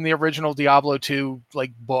lifted from the original Diablo 2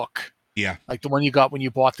 like book, Yeah. like the one you got when you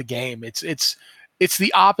bought the game. It's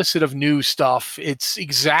the opposite of new stuff. It's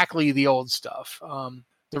exactly the old stuff.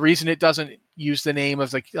 The reason it doesn't use the name of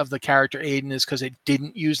the character Aiden is because it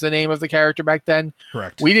didn't use the name of the character back then.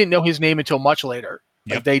 Correct. We didn't know his name until much later.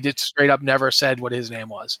 Yep. Like they did straight up never said what his name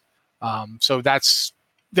was. So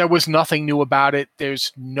there was nothing new about it.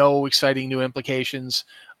 There's no exciting new implications.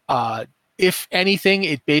 If anything,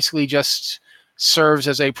 it basically just serves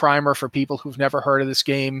as a primer for people who've never heard of this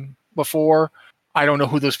game before. I don't know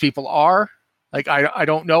who those people are. Like I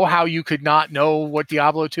don't know how you could not know what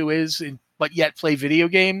Diablo 2 is, but yet play video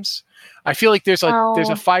games. I feel like there's a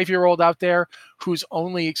 5-year-old out there whose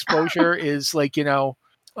only exposure is like,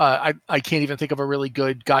 I can't even think of a really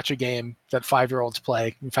good gacha game that 5-year-olds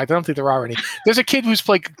play. In fact, I don't think there are any. There's a kid who's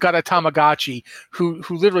got a Tamagotchi who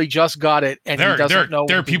literally just got it and he doesn't know.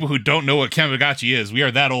 There are people who don't know what Tamagotchi is. We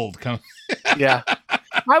are that old. Yeah.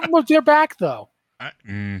 Well, they're back though.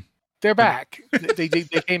 They're back. They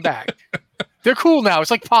came back. They're cool now.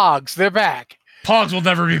 It's like Pogs. They're back. Pogs will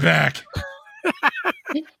never be back.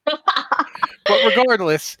 But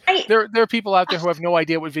regardless, there are people out there who have no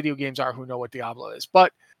idea what video games are who know what Diablo is.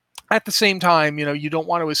 But at the same time, you don't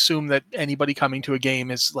want to assume that anybody coming to a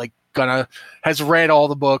game is like has read all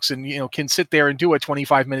the books and can sit there and do a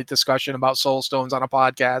 25-minute discussion about Soul Stones on a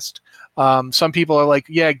podcast. Some people are like,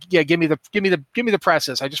 yeah, give me the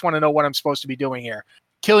presses. I just want to know what I'm supposed to be doing here.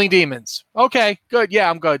 Killing demons. Okay, good. Yeah,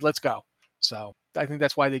 I'm good. Let's go. So I think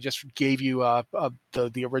that's why they just gave you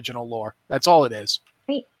the original lore. That's all it is.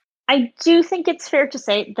 I do think it's fair to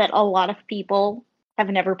say that a lot of people have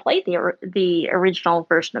never played the original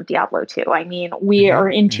version of Diablo 2. I mean, we are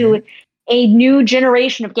into a new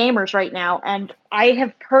generation of gamers right now, and I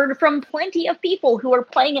have heard from plenty of people who are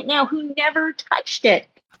playing it now who never touched it.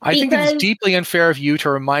 I think it's deeply unfair of you to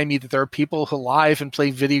remind me that there are people who live and play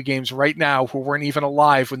video games right now who weren't even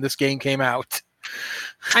alive when this game came out.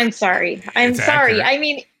 I'm sorry. I'm sorry. Accurate. I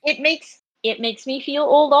mean, it makes me feel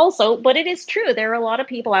old also, but it is true. There are a lot of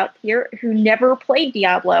people out here who never played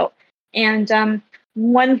Diablo. And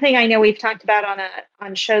one thing I know we've talked about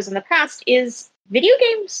on shows in the past is video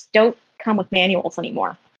games don't come with manuals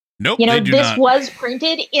anymore. Nope, this was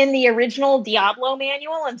printed in the original Diablo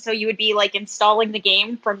manual, and so you would be like installing the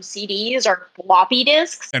game from CDs or floppy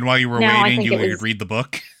disks. And while you were waiting, you would read the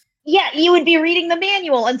book. Yeah, you would be reading the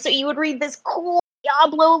manual, and so you would read this cool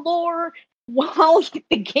Diablo lore while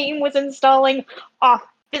the game was installing off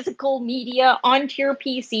physical media onto your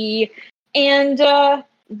PC, and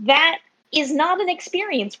that is not an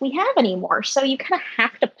experience we have anymore. So you kind of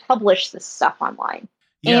have to publish this stuff online.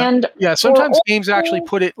 Yeah. And sometimes games actually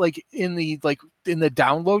put it like in the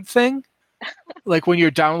download thing. Like when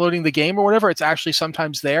you're downloading the game or whatever, it's actually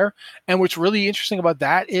sometimes there. And what's really interesting about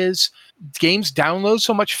that is games download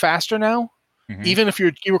so much faster now. Mm-hmm. Even if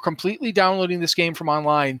you were completely downloading this game from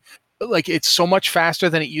online, like it's so much faster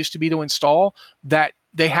than it used to be to install that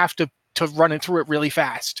they have to run it through it really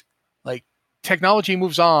fast. Like technology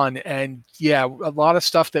moves on, and a lot of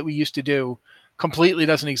stuff that we used to do completely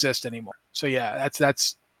doesn't exist anymore. So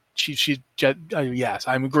that's yes,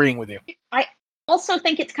 I'm agreeing with you. I also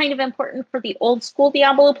think it's kind of important for the old school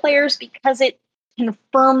Diablo players because it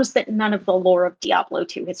confirms that none of the lore of Diablo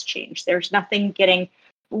 2 has changed. There's nothing getting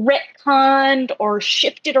retconned or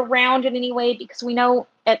shifted around in any way, because we know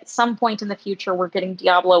at some point in the future we're getting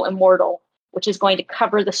Diablo Immortal, which is going to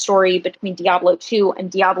cover the story between Diablo 2 and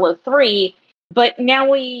Diablo 3. But now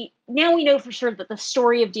we know for sure that the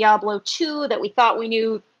story of Diablo 2 that we thought we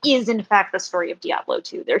knew is in fact the story of Diablo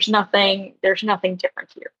 2. There's nothing different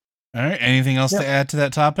here. All right. Anything else to add to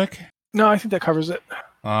that topic? No, I think that covers it.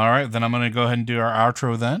 All right, then I'm going to go ahead and do our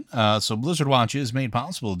outro then. So Blizzard Watch is made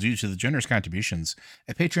possible due to the generous contributions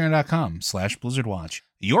at patreon.com/BlizzardWatch.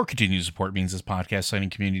 Your continued support means this podcast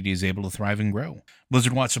signing community is able to thrive and grow.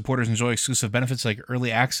 Blizzard Watch supporters enjoy exclusive benefits like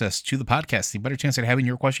early access to the podcast, the better chance at having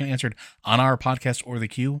your question answered on our podcast or the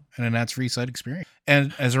queue, and an ads-free site experience.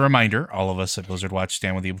 And as a reminder, all of us at Blizzard Watch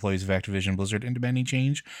stand with the employees of Activision Blizzard in demanding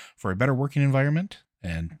change for a better working environment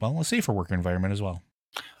and, well, a safer working environment as well.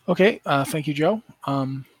 Okay, thank you, Joe.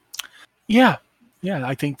 I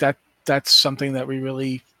think that's something that we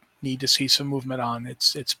really need to see some movement on.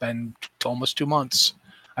 It's been almost 2 months.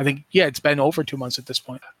 I think, it's been over 2 months at this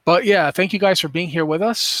point. But thank you guys for being here with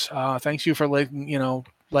us. Thanks you for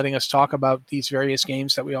letting us talk about these various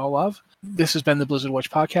games that we all love. This has been the Blizzard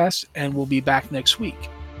Watch Podcast, and we'll be back next week.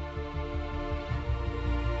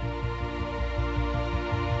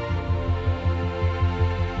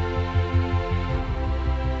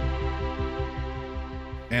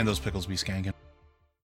 And those pickles be skanking.